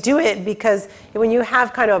way to do it, because when you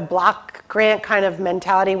have kind of a block grant kind of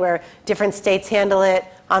mentality where different states handle it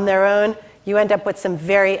on their own, you end up with some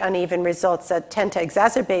very uneven results that tend to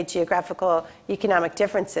exacerbate geographical economic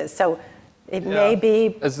differances. So it may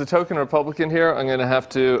be. As the token Republican here, I'm going to have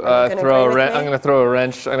to throw a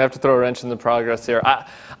wrench in the progress here.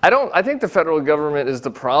 I think the federal government is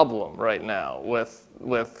the problem right now with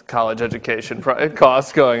college education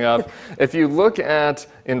costs going up. If you look at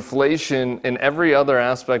inflation in every other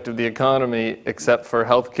aspect of the economy except for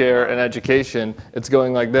healthcare and education, it's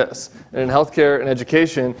going like this. And in healthcare and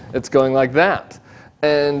education, it's going like that.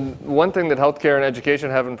 And one thing that healthcare and education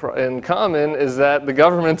have in common is that the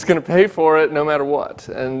government's going to pay for it no matter what.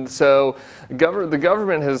 And so the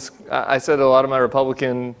government has, I said a lot of my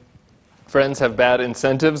Republican friends have bad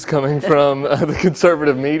incentives coming from the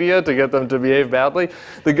conservative media to get them to behave badly.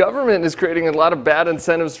 The government is creating a lot of bad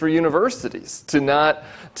incentives for universities to not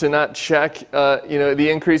check the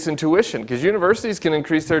increase in tuition, because universities can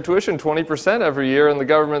increase their tuition 20% every year, and the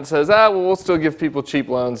government says, well, we'll still give people cheap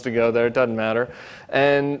loans to go there. It doesn't matter.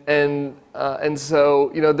 And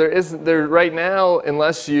so there right now,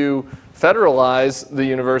 unless you federalize the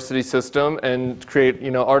university system and create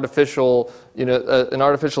an artificial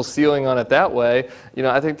ceiling on it that way,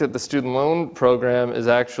 I think that the student loan program is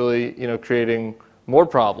actually creating more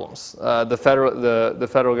problems. The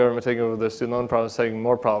federal government taking over the student loan problem is taking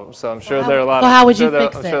more problems. So I'm sure there are a lot. So how would you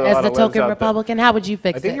fix it? As the token Republican, how would you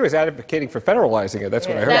fix it? I think he was advocating for federalizing it. That's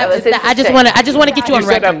what I heard. I just want to get you on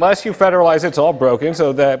record. You said unless you federalize, it's all broken.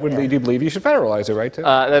 So that would lead you to believe you should federalize it, right? Tim?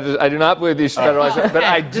 I do not believe you should federalize it, but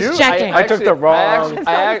I do. I took the wrong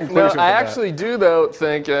conclusion. I actually do, though,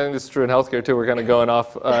 think, and this is true in healthcare too. We're kind of going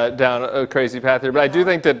off down a crazy path here, but I do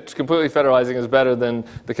think that completely federalizing is better than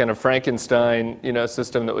the kind of Frankenstein,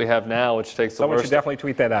 system that we have now, which takes the worst. Someone should definitely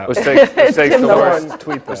tweet that out. Which takes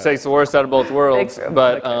the worst out of both worlds.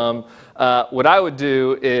 But what I would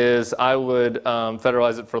do is I would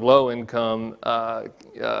federalize it for low-income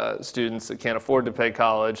students that can't afford to pay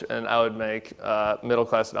college, and I would make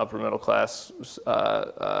middle-class and upper-middle-class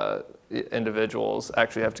individuals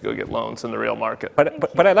actually have to go get loans in the real market.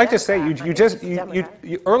 But I'd like to say,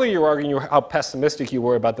 earlier you were arguing how pessimistic you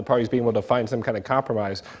were about the parties being able to find some kind of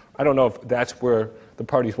compromise. I don't know if that's where the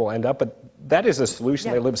parties will end up, but that is a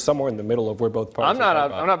solution. They live somewhere in the middle of where both parties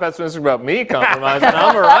I'm not pessimistic about me compromising.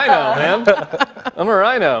 I'm a rhino, man. I'm a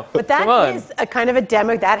rhino. But that is a kind of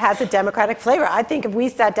that has a democratic flavor. I think if we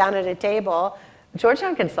sat down at a table,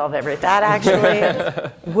 Georgetown can solve everything. that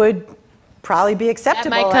actually would probably be acceptable.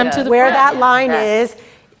 That might come to the where front. that line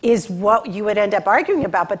is what you would end up arguing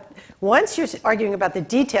about. But once you're arguing about the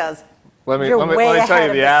details, let me way tell you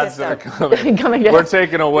ahead the of ads the that are coming. in. We're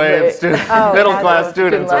taking away middle-class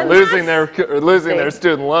students are losing their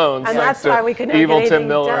student loans. And thanks that's why to we couldn't get evil anything Tim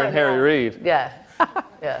Miller done, and Harry Reid. Yeah.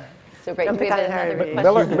 Yeah. So great. Don't Do we pick have on Harry another Reid.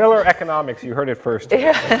 question? Miller Economics, you heard it first.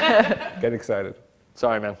 Get excited.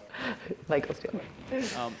 Sorry, man. Michael Steele.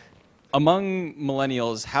 Among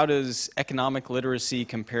millennials, how does economic literacy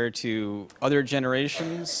compare to other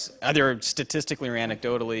generations, either statistically or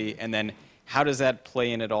anecdotally, and then how does that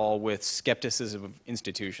play in at all with skepticism of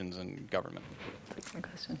institutions and government? That's a good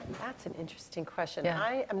question. That's an interesting question. Yeah.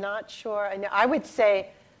 I am not sure. I would say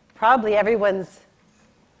probably I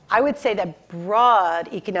would say that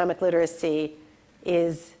broad economic literacy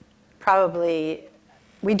is probably,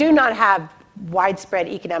 we do not have widespread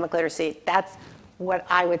economic literacy. That's what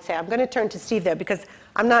I would say. I'm going to turn to Steve there because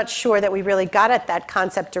I'm not sure that we really got at that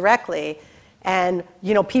concept directly. And,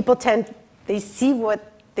 people they see what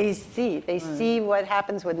they see. They see what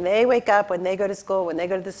happens when they wake up, when they go to school, when they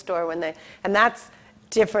go to the store, and that's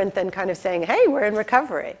different than kind of saying, hey, we're in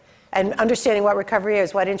recovery. And understanding what recovery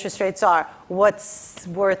is, what interest rates are, what's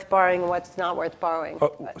worth borrowing and what's not worth borrowing.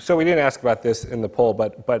 So we didn't ask about this in the poll,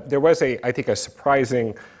 but there was I think a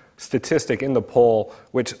surprising statistic in the poll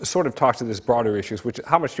which sort of talks to this broader issues, which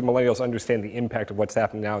how much do millennials understand the impact of what's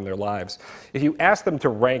happening now in their lives. If you ask them to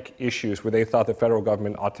rank issues where they thought the federal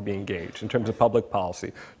government ought to be engaged in terms of public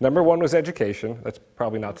policy, number one was education. That's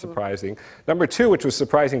probably not surprising. Number two, which was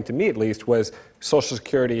surprising to me at least, was Social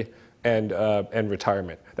Security and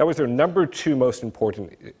retirement. That was their number two most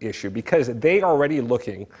important issue because they are already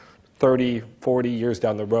looking 30, 40 years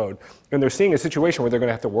down the road. And they're seeing a situation where they're going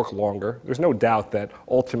to have to work longer. There's no doubt that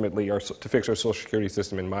ultimately, to fix our Social Security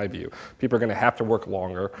system, in my view, people are going to have to work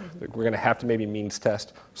longer. We're going to have to maybe means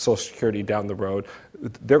test Social Security down the road.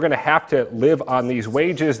 They're going to have to live on these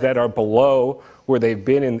wages that are below where they've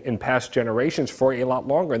been in past generations for a lot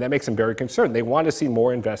longer. And that makes them very concerned. They want to see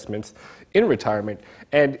more investments in retirement.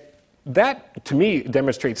 And that, to me,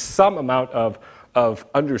 demonstrates some amount of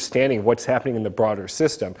understanding of what's happening in the broader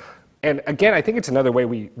system. And again, I think it's another way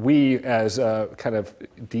we as kind of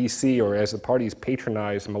DC or as the parties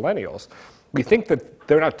patronize millennials. We think that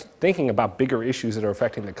they're not thinking about bigger issues that are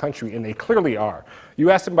affecting the country, and they clearly are. You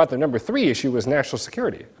asked them about the number three issue was national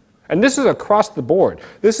security. And this is across the board.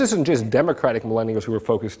 This isn't just Democratic millennials who are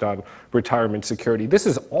focused on retirement security. This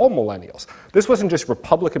is all millennials. This wasn't just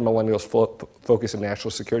Republican millennials focused on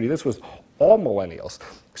national security. This was all millennials.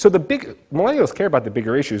 So millennials care about the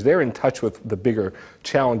bigger issues. They're in touch with the bigger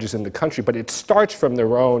challenges in the country, but it starts from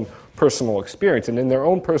their own personal experience. And in their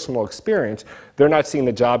own personal experience, they're not seeing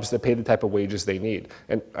the jobs that pay the type of wages they need.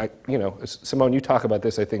 And Simone, you talk about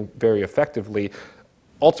this, I think, very effectively.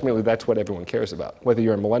 Ultimately, that's what everyone cares about. Whether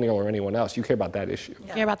you're a millennial or anyone else, you care about that issue.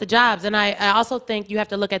 You care about the jobs. And I also think you have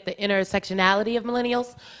to look at the intersectionality of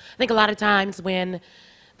millennials. I think a lot of times when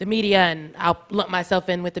the media, and I'll lump myself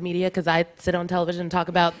in with the media because I sit on television and talk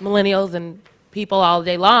about millennials and people all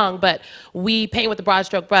day long, but we paint with a broad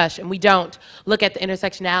stroke brush and we don't look at the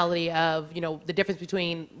intersectionality of, the difference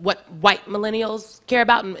between what white millennials care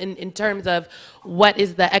about in terms of what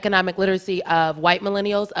is the economic literacy of white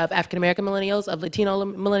millennials, of African American millennials, of Latino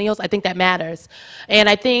millennials. I think that matters. And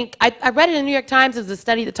I think, I read it in the New York Times as a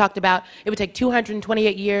study that talked about it would take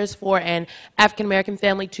 228 years for an African American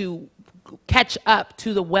family to catch up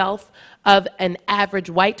to the wealth of an average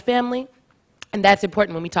white family. And that's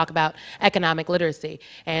important when we talk about economic literacy.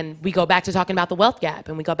 And we go back to talking about the wealth gap,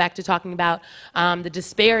 and we go back to talking about the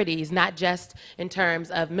disparities, not just in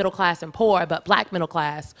terms of middle class and poor, but black middle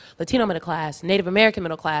class, Latino middle class, Native American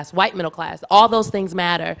middle class, white middle class. All those things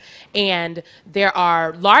matter. And there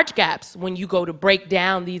are large gaps when you go to break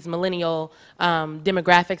down these millennial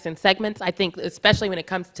demographics and segments. I think especially when it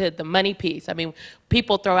comes to the money piece. I mean,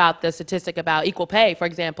 people throw out the statistic about equal pay, for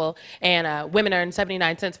example, and women earn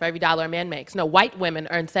 79 cents for every dollar a man makes. No, white women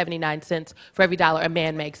earn 79 cents for every dollar a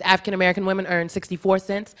man makes. African American women earn 64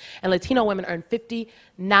 cents, and Latino women earn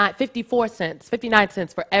 59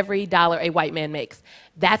 cents for every dollar a white man makes.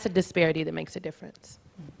 That's a disparity that makes a difference.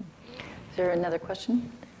 Is there another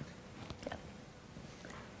question?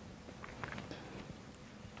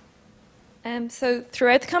 So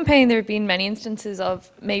throughout the campaign, there have been many instances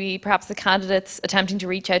of maybe perhaps the candidates attempting to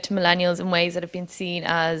reach out to millennials in ways that have been seen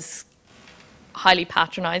as highly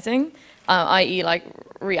patronizing. i.e. like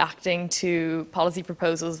reacting to policy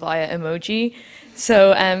proposals via emoji.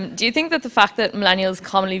 So do you think that the fact that millennials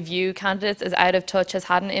commonly view candidates as out of touch has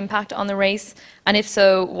had an impact on the race? And if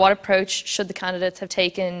so, what approach should the candidates have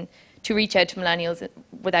taken to reach out to millennials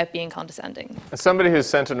without being condescending? As somebody who's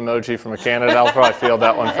sent an emoji from a candidate, I'll probably field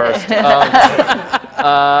that one first.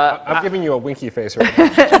 I'm giving you a winky face right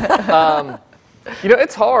now.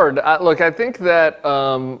 It's hard. Look, I think that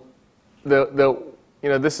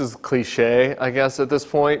this is cliche, I guess, at this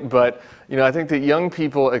point, but I think that young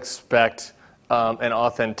people expect an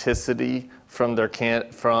authenticity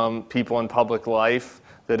from people in public life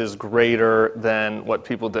that is greater than what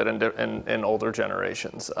people did in older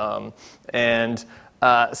generations. And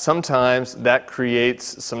sometimes that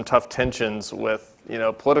creates some tough tensions with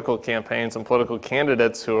political campaigns and political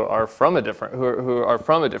candidates who are from a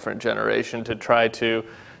different generation to try to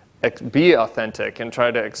be authentic and try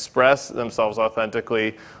to express themselves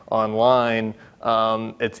authentically online.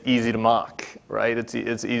 It's easy to mock, right? It's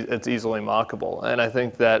easily mockable, and I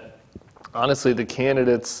think that honestly, the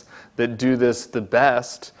candidates that do this the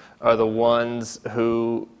best are the ones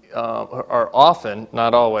who are often,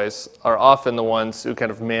 not always, are often the ones who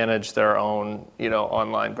kind of manage their own,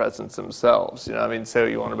 online presence themselves. I mean, say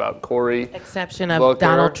what you want about Cory. Exception of Booker.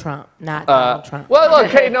 Donald Trump, not Donald Trump. Well,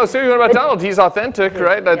 look, hey, no, say what you want about Donald. He's authentic,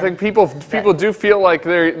 right? I think people do feel like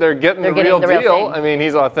they're getting the real deal. I mean,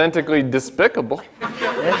 he's authentically despicable,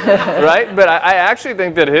 right? But I actually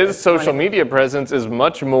think that his social media presence is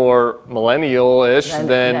much more millennial-ish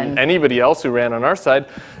than anybody else who ran on our side.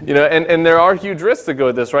 And there are huge risks that go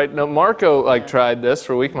with this, right? No, Marco tried this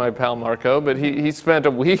for a week, my pal Marco, but he spent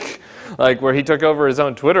a week where he took over his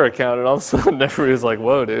own Twitter account, and all of a sudden everybody was like,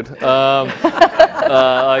 "Whoa, dude!" It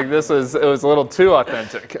was a little too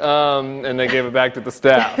authentic, and they gave it back to the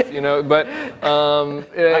staff, But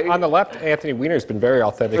on the left, Anthony Weiner's been very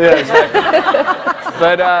authentic. Yeah, exactly.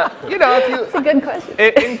 But It's a good question.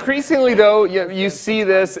 Increasingly, though, you see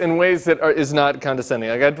this in ways that is not condescending.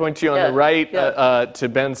 Like I'd point you on the right to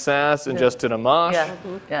Ben Sass and Justin Amash.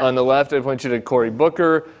 Yeah. On the left, I'd point you to Cory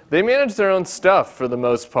Booker. They manage their own stuff for the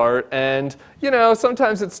most part, and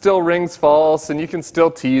sometimes it still rings false, and you can still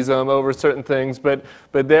tease them over certain things, but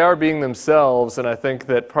they are being themselves, and I think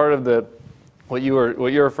that part of what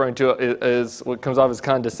you're referring to is what comes off as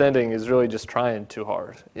condescending is really just trying too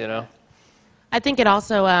hard, I think it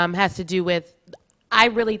also has to do with, I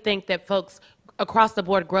really think that folks across the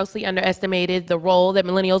board grossly underestimated the role that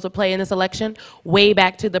millennials would play in this election way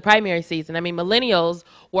back to the primary season. I mean, millennials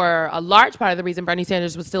were a large part of the reason Bernie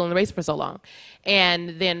Sanders was still in the race for so long.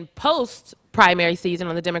 And then post-primary season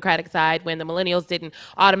on the Democratic side, when the millennials didn't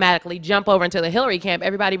automatically jump over into the Hillary camp,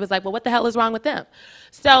 everybody was like, well, what the hell is wrong with them?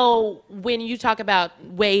 So when you talk about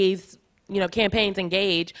ways campaigns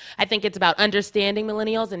engage, I think it's about understanding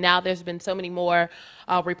millennials, and now there's been so many more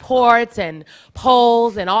reports and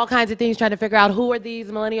polls and all kinds of things trying to figure out who are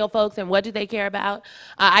these millennial folks and what do they care about.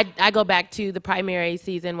 I go back to the primary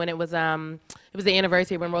season when it was the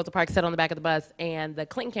anniversary when Rosa Parks sat on the back of the bus, and the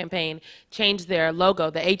Clinton campaign changed their logo,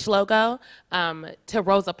 the H logo, to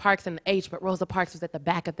Rosa Parks and the H, but Rosa Parks was at the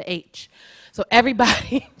back of the H. So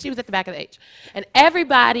everybody, she was at the back of the H. And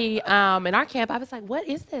everybody in our camp, I was like, what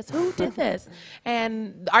is this? Who did this?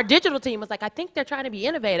 And our digital team was like, I think they're trying to be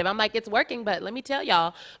innovative. I'm like, it's working, but let me tell y'all,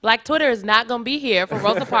 Black Twitter is not going to be here for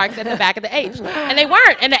Rosa Parks at the back of the H. And they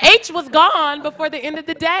weren't. And the H was gone before the end of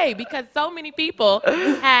the day because so many people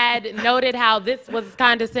had noted how this was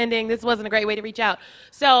condescending, this wasn't a great way to reach out.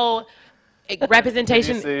 So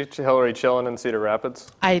representation. Did you see Hillary chilling in Cedar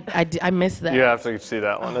Rapids? I missed that. You have to see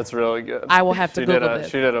that one. That's really good. I will have to Google this.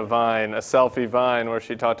 She did a Vine, a selfie Vine, where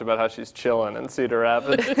she talked about how she's chilling in Cedar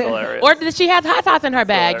Rapids. It's hilarious. Or she has hot sauce in her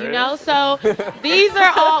bag, So these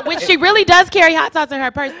are all, which she really does carry hot sauce in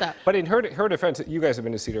her purse, though. But in her defense, you guys have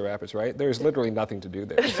been to Cedar Rapids, right? There's literally nothing to do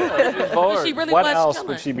there. So. She really what was else chilling.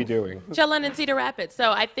 would she be doing? Chilling in Cedar Rapids.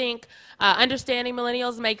 So I think understanding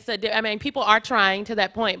millennials makes people are trying to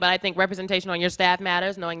that point, but I think representation on your staff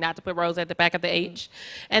matters, knowing not to put Rosa at the back of the H.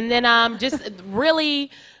 And then just really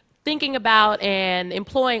thinking about and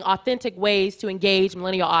employing authentic ways to engage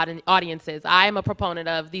millennial audiences. I am a proponent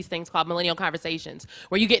of these things called millennial conversations,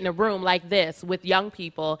 where you get in a room like this with young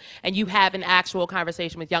people and you have an actual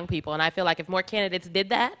conversation with young people. And I feel like if more candidates did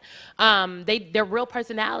that, their real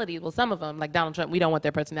personalities, well, some of them, like Donald Trump, we don't want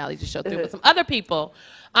their personality to show through, but some other people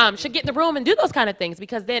should get in the room and do those kind of things,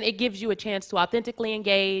 because then it gives you a chance to authentically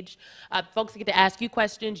engage. Folks get to ask you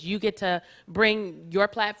questions. You get to bring your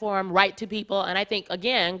platform right to people. And I think,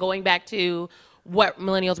 again, going back to what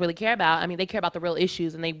millennials really care about, they care about the real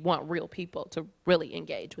issues, and they want real people to really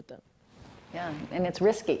engage with them. Yeah, and it's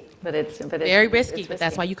risky, but it's very risky. But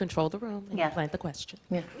that's why you control the room and you plant the question.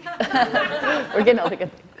 Yeah. We're getting all the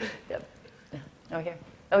good things. Yep. Yeah. Oh, here.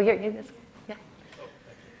 Oh, here. Yeah.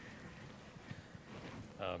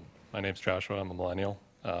 My name's Joshua. I'm a millennial.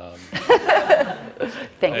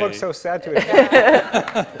 Thank you. Look so sad to it.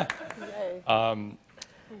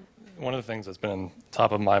 One of the things that's been on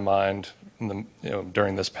top of my mind in the,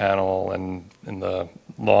 during this panel and in the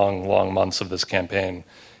long months of this campaign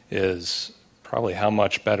is probably how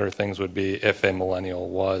much better things would be if a millennial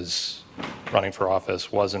was running for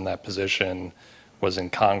office, was in that position, was in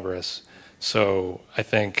Congress. So I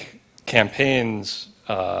think campaigns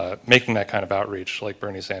making that kind of outreach like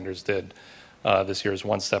Bernie Sanders did this year is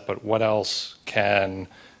one step, but what else can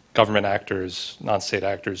government actors, non-state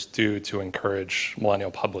actors do to encourage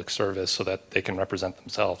millennial public service so that they can represent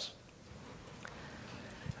themselves?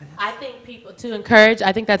 I think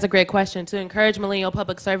I think that's a great question. To encourage millennial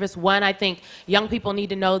public service, one, I think young people need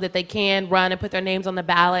to know that they can run and put their names on the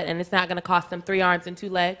ballot and it's not going to cost them 3 arms and 2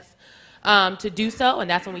 legs to do so, and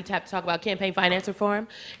that's when we have to talk about campaign finance reform.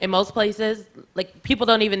 In most places, like, people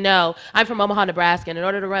don't even know. I'm from Omaha, Nebraska, and in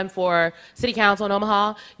order to run for city council in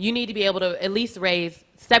Omaha, you need to be able to at least raise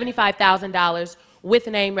 $75,000 with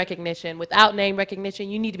name recognition. Without name recognition,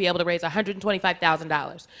 you need to be able to raise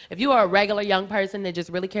 $125,000. If you are a regular young person that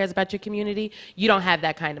just really cares about your community, you don't have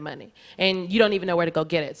that kind of money, and you don't even know where to go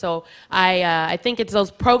get it. So I think it's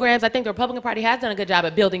those programs. I think the Republican Party has done a good job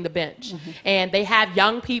at building the bench, and they have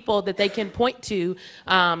young people that they can point to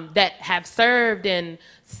that have served in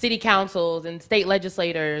city councils and state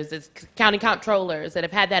legislators, as county comptrollers that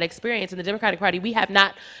have had that experience. In the Democratic Party, we have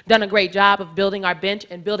not done a great job of building our bench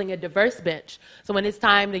and building a diverse bench. So when it's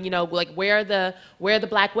time to, like, where are the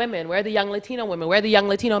black women, where are the young Latino women, where are the young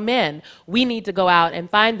Latino men, we need to go out and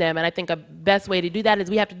find them. And I think a best way to do that is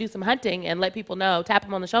we have to do some hunting and let people know, tap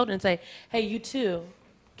them on the shoulder and say, hey, you too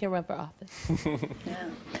can run for office. Yeah.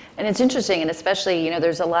 And it's interesting, and especially,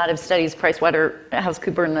 there's a lot of studies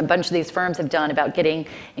PricewaterhouseCoopers and a bunch of these firms have done about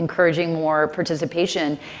encouraging more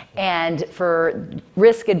participation. And for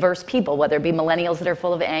risk-adverse people, whether it be millennials that are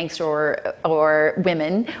full of angst or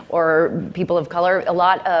women or people of color, a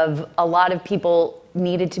lot of people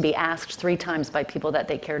needed to be asked 3 times by people that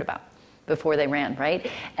they cared about before they ran, right?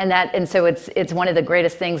 And so it's one of the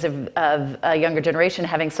greatest things of a younger generation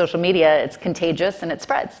having social media. It's contagious and it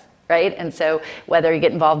spreads, right? And so whether you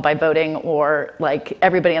get involved by voting or, like,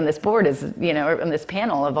 everybody on this board is, on this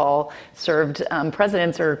panel have all served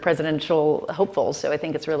presidents or presidential hopefuls. So I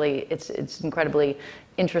think it's incredibly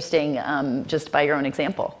interesting just by your own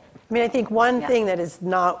example. I mean, I think one thing that is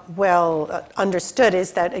not well understood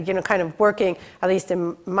is that, kind of working, at least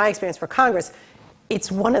in my experience for Congress, it's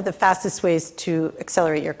one of the fastest ways to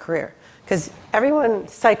accelerate your career because everyone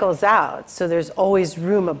cycles out, so there's always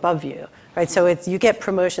room above you, right? So you get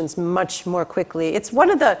promotions much more quickly. It's one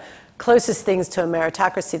of the closest things to a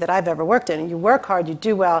meritocracy that I've ever worked in. You work hard, you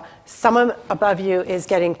do well, someone above you is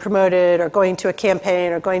getting promoted or going to a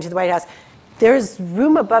campaign or going to the White House. There's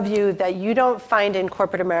room above you that you don't find in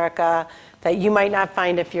corporate America, that you might not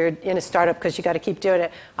find if you're in a startup because you got to keep doing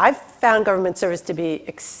it. I've found government service to be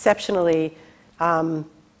exceptionally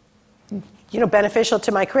beneficial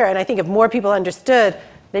to my career. And I think if more people understood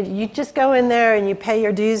that you just go in there and you pay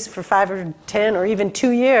your dues for 5 or 10 or even 2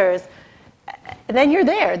 years, then you're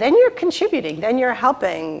there, then you're contributing, then you're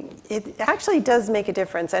helping. It actually does make a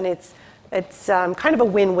difference, and it's kind of a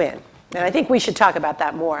win-win. And I think we should talk about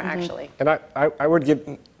that more, actually. And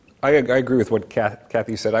I agree with what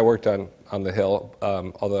Kathy said. I worked on the Hill,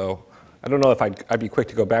 although I don't know if I'd be quick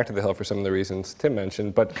to go back to the Hill for some of the reasons Tim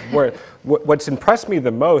mentioned, but what's impressed me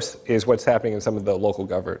the most is what's happening in some of the local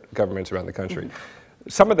governments around the country.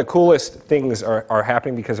 Some of the coolest things are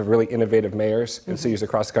happening because of really innovative mayors in cities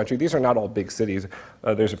across the country. These are not all big cities.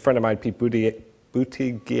 There's a friend of mine, Pete Buttigieg,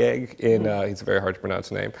 he's a very hard to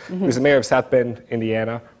pronounce name, who's the mayor of South Bend,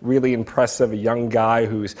 Indiana. Really impressive, a young guy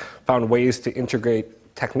who's found ways to integrate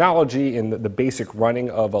technology in the basic running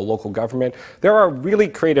of a local government. There are really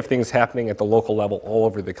creative things happening at the local level all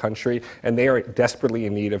over the country, and they are desperately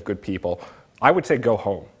in need of good people. I would say go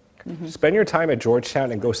home. Spend your time at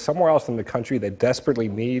Georgetown and go somewhere else in the country that desperately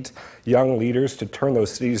needs young leaders to turn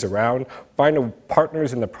those cities around. Find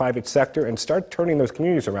partners in the private sector and start turning those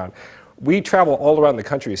communities around. We travel all around the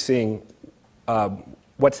country seeing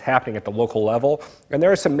what's happening at the local level, and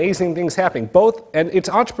there are some amazing things happening. And it's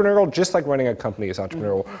entrepreneurial, just like running a company is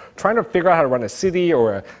entrepreneurial. Trying to figure out how to run a city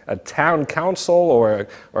or a town council or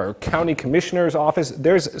a county commissioner's office,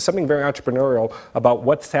 there's something very entrepreneurial about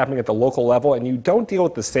what's happening at the local level, and you don't deal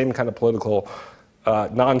with the same kind of political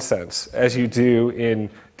nonsense as you do in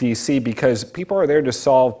DC, because people are there to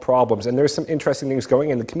solve problems, and there's some interesting things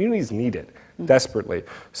going, and the communities need it desperately.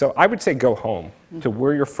 So I would say go home to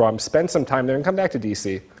where you're from, spend some time there, and come back to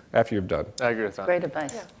DC after you're done. I agree with that. Great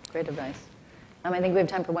advice. Yeah. Great advice. I think we have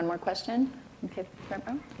time for one more question. Okay, front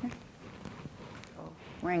row. Here.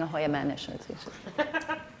 Wearing a Hoya Madness shirt.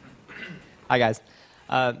 Hi, guys.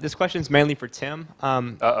 This question is mainly for Tim.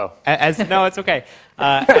 Uh-oh. No, it's okay.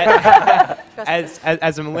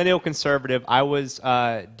 As a millennial conservative, I was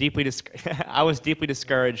deeply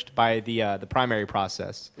discouraged by the primary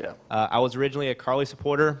process. Yeah. I was originally a Carly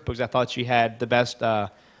supporter because I thought she had the best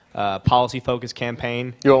policy-focused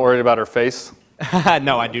campaign. You weren't worried about her face?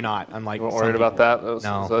 No, I do not. Unlike you weren't worried about that? Was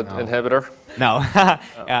an inhibitor? No.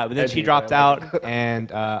 But then she dropped out,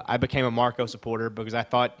 and I became a Marco supporter because I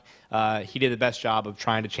thought he did the best job of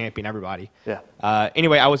trying to champion everybody. Yeah.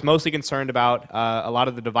 Anyway, I was mostly concerned about a lot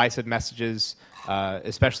of the divisive messages,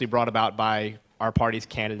 especially brought about by our party's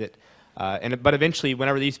candidate. But eventually,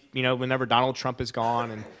 whenever Donald Trump is gone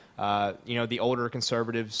and the older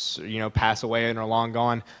conservatives, pass away and are long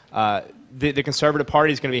gone, the conservative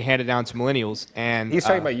party is going to be handed down to millennials. And he's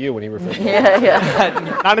talking about you when he refers to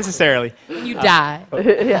not necessarily. You die.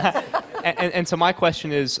 And so my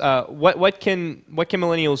question is, what can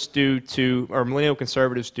millennials do or millennial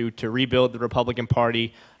conservatives do to rebuild the Republican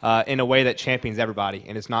Party in a way that champions everybody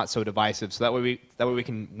and is not so divisive, so that way we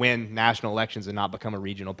can win national elections and not become a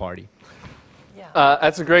regional party?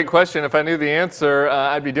 That's a great question. If I knew the answer,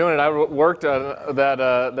 I'd be doing it. I worked on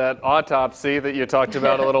that autopsy that you talked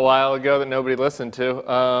about a little while ago that nobody listened to.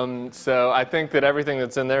 So I think that everything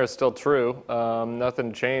that's in there is still true.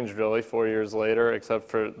 Nothing changed really 4 years later, except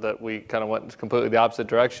for that we kind of went completely the opposite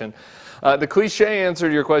direction. The cliche answer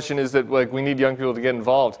to your question is that we need young people to get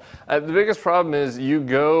involved. The biggest problem is you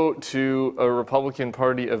go to a Republican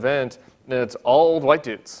Party event and it's all old white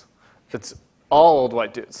dudes. It's all old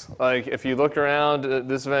white dudes. If you look around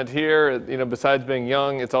this event here, besides being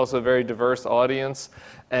young, it's also a very diverse audience.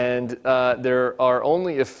 And there are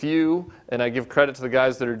only a few, and I give credit to the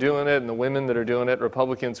guys that are doing it and the women that are doing it,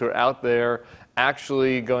 Republicans who are out there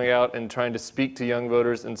actually going out and trying to speak to young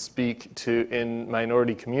voters and speak to in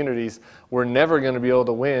minority communities. We're never going to be able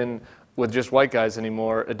to win with just white guys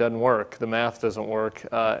anymore. It doesn't work. The math doesn't work.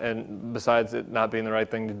 And besides it not being the right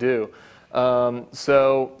thing to do.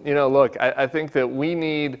 So, look, I think that we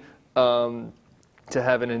need to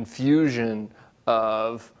have an infusion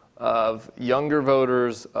of younger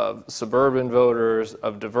voters, of suburban voters,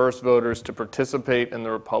 of diverse voters to participate in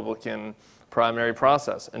the Republican primary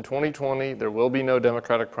process. In 2020, there will be no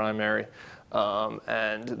Democratic primary.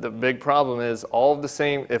 And the big problem is all of the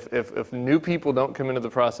same, if new people don't come into the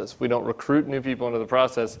process, if we don't recruit new people into the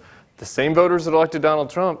process, the same voters that elected Donald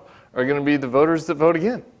Trump are going to be the voters that vote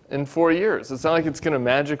again in 4 years. It's not like it's going to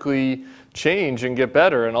magically change and get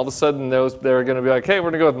better, and all of a sudden they're going to be like, hey,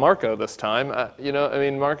 we're going to go with Marco this time.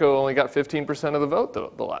 Marco only got 15% of the vote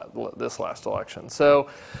this last election. So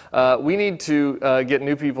we need to get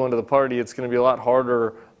new people into the party. It's going to be a lot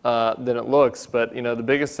harder than it looks, but the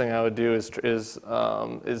biggest thing I would do is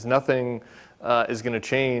nothing is going to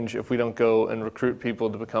change if we don't go and recruit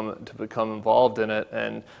people to become involved in it.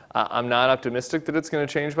 And I'm not optimistic that it's going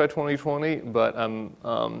to change by 2020, but I'm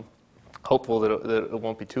hopeful that it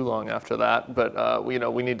won't be too long after that. But we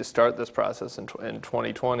need to start this process in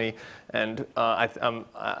 2020, and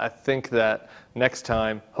I think that next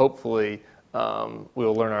time, hopefully, we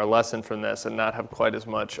will learn our lesson from this and not have quite as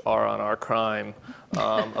much R on our crime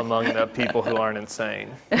among the people who aren't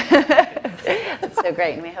insane. That's so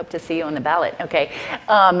great, and we hope to see you on the ballot. Okay,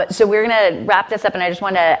 so we're going to wrap this up, and I just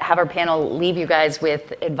want to have our panel leave you guys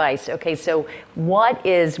with advice. Okay, so what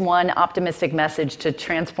is one optimistic message to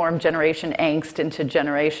transform generation angst into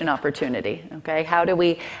generation opportunity? Okay,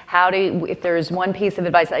 if there is one piece of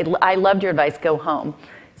advice, I loved your advice, go home.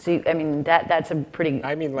 So, that's a pretty...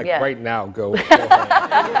 right now, go home.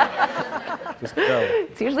 Just go.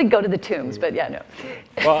 It's usually go to the tombs, but yeah, no.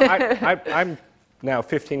 Well, I'm now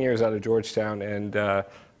 15 years out of Georgetown, and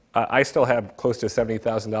I still have close to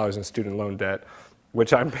 $70,000 in student loan debt,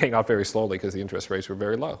 which I'm paying off very slowly because the interest rates were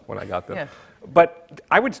very low when I got them. Yeah. But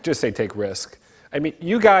I would just say take risk.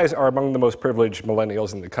 You guys are among the most privileged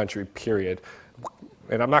millennials in the country, period.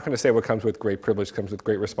 And I'm not going to say what comes with great privilege comes with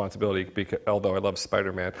great responsibility, because, although I love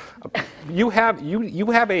Spider-Man. You have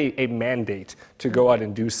a mandate to go out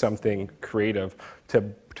and do something creative,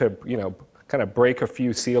 to kind of break a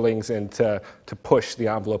few ceilings and to push the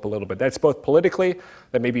envelope a little bit. That's both politically,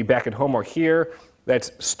 that may be back at home or here,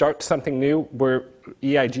 Let's start something new. Where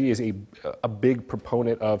EIG is a big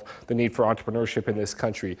proponent of the need for entrepreneurship in this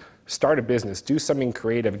country. Start a business, do something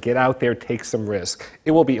creative, get out there, take some risk.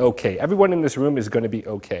 It will be okay. Everyone in this room is going to be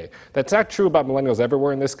okay. That's not true about millennials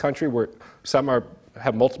everywhere in this country, where some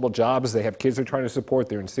have multiple jobs, they have kids they're trying to support,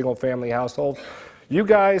 they're in single-family households. You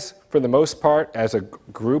guys, for the most part, as a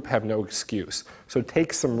group, have no excuse. So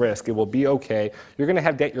take some risk. It will be okay. You're going to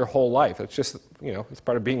have debt your whole life. It's just, you know, it's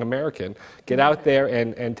part of being American. Get out there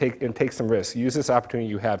and take some risks. Use this opportunity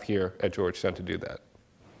you have here at Georgetown to do that.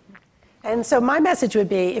 And so my message would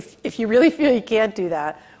be, if you really feel you can't do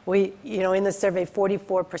that, in the survey,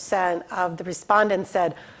 44% of the respondents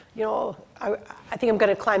said, I think I'm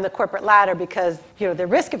going to climb the corporate ladder because, they're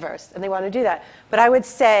risk averse and they want to do that. But I would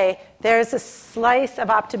say there's a slice of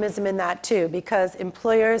optimism in that too, because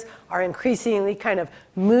employers are increasingly kind of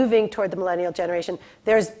moving toward the millennial generation.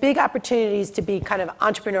 There's big opportunities to be kind of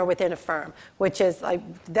entrepreneur within a firm, which is like,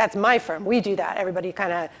 that's my firm. We do that. Everybody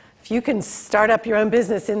kind of, if you can start up your own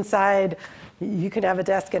business inside, you can have a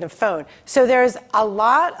desk and a phone. So there's a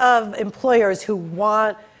lot of employers who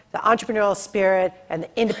want the entrepreneurial spirit and the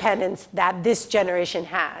independence that this generation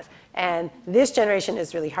has. And this generation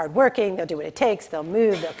is really hardworking. They'll do what it takes. They'll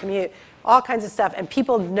move. They'll commute. All kinds of stuff. And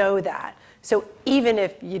people know that. So even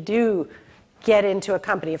if you do get into a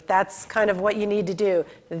company, if that's kind of what you need to do,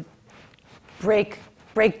 break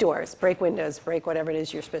doors, break windows, break whatever it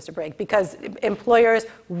is you're supposed to break. Because employers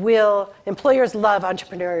love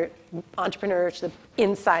entrepreneurship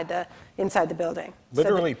inside the building.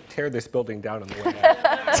 Literally tear this building down on the way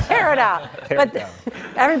out. Tear it out. Tear it down.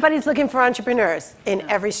 Everybody's looking for entrepreneurs in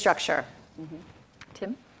every structure. Mm-hmm.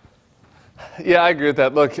 Tim? Yeah, I agree with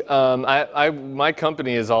that. Look, my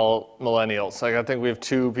company is all millennials. Like, I think we have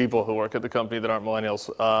 2 people who work at the company that aren't millennials,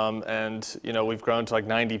 and we've grown to like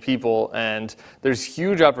 90 people, and there's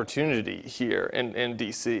huge opportunity here in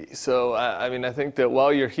DC. So I mean, I think that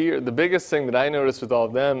while you're here, the biggest thing that I notice with all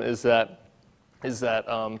of them is that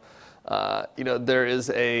there is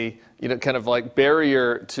a kind of like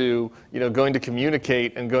barrier to going to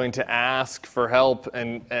communicate and going to ask for help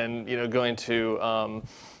and going to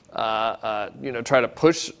try to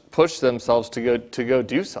push themselves to go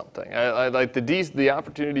do something. I like the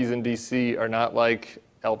opportunities in DC are not like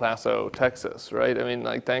El Paso, Texas, right? I mean,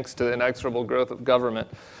 like, thanks to the inexorable growth of government,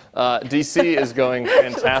 DC is going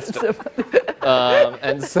fantastic.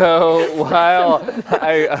 And so while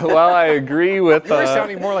I agree with you're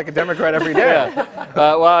sounding more like a Democrat every day.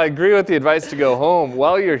 While I agree with the advice to go home,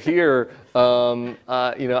 while you're here,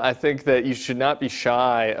 I think that you should not be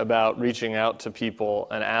shy about reaching out to people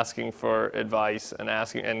and asking for advice and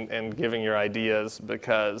asking and giving your ideas,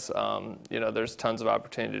 because there's tons of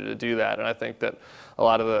opportunity to do that. And I think that a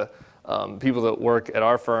lot of the people that work at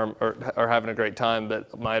our firm are having a great time,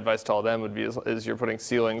 but my advice to all of them would be is you're putting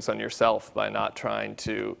ceilings on yourself by not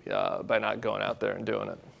going out there and doing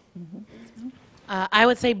it. Mm-hmm. I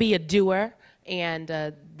would say be a doer,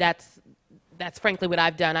 and that's frankly what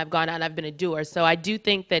I've done. I've gone out and I've been a doer. So I do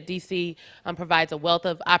think that DC provides a wealth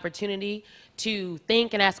of opportunity to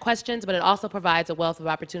think and ask questions, but it also provides a wealth of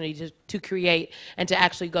opportunity to create and to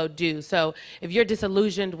actually go do. So if you're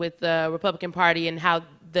disillusioned with the Republican Party and how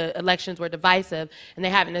the elections were divisive and they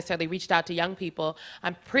haven't necessarily reached out to young people,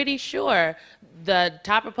 I'm pretty sure the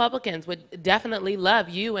top Republicans would definitely love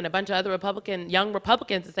you and a bunch of other young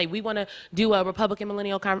Republicans to say, we want to do a Republican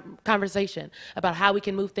millennial conversation about how we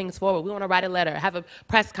can move things forward. We want to write a letter, have a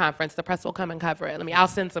press conference. The press will come and cover it. I'll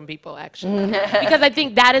send some people, actually. Because I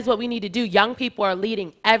think that is what we need to do. Young people are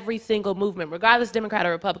leading every single movement, regardless Democrat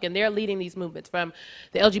or Republican. They're leading these movements, from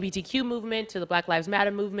the LGBTQ movement to the Black Lives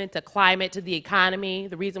Matter movement to climate to the economy.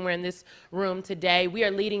 The reason we're in this room today, we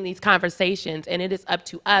are leading these conversations, and it is up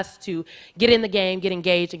to us to get in the game, get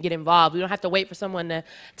engaged, and get involved. We don't have to wait for someone to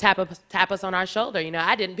tap us on our shoulder.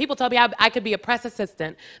 People told me I could be a press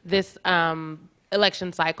assistant this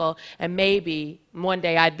election cycle, and maybe one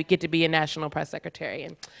day I'd get to be a national press secretary.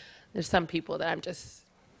 And there's some people that I'm just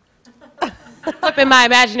flipping my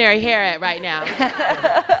imaginary hair at right now.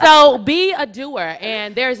 So be a doer,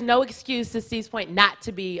 and there's no excuse, to Steve's point, not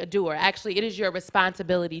to be a doer. Actually, it is your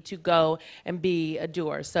responsibility to go and be a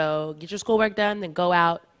doer. So get your schoolwork done, then go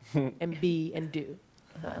out and be and do.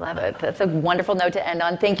 I love it. That's a wonderful note to end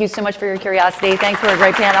on. Thank you so much for your curiosity. Thanks for a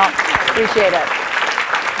great panel. Appreciate it.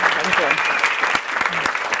 Thank you.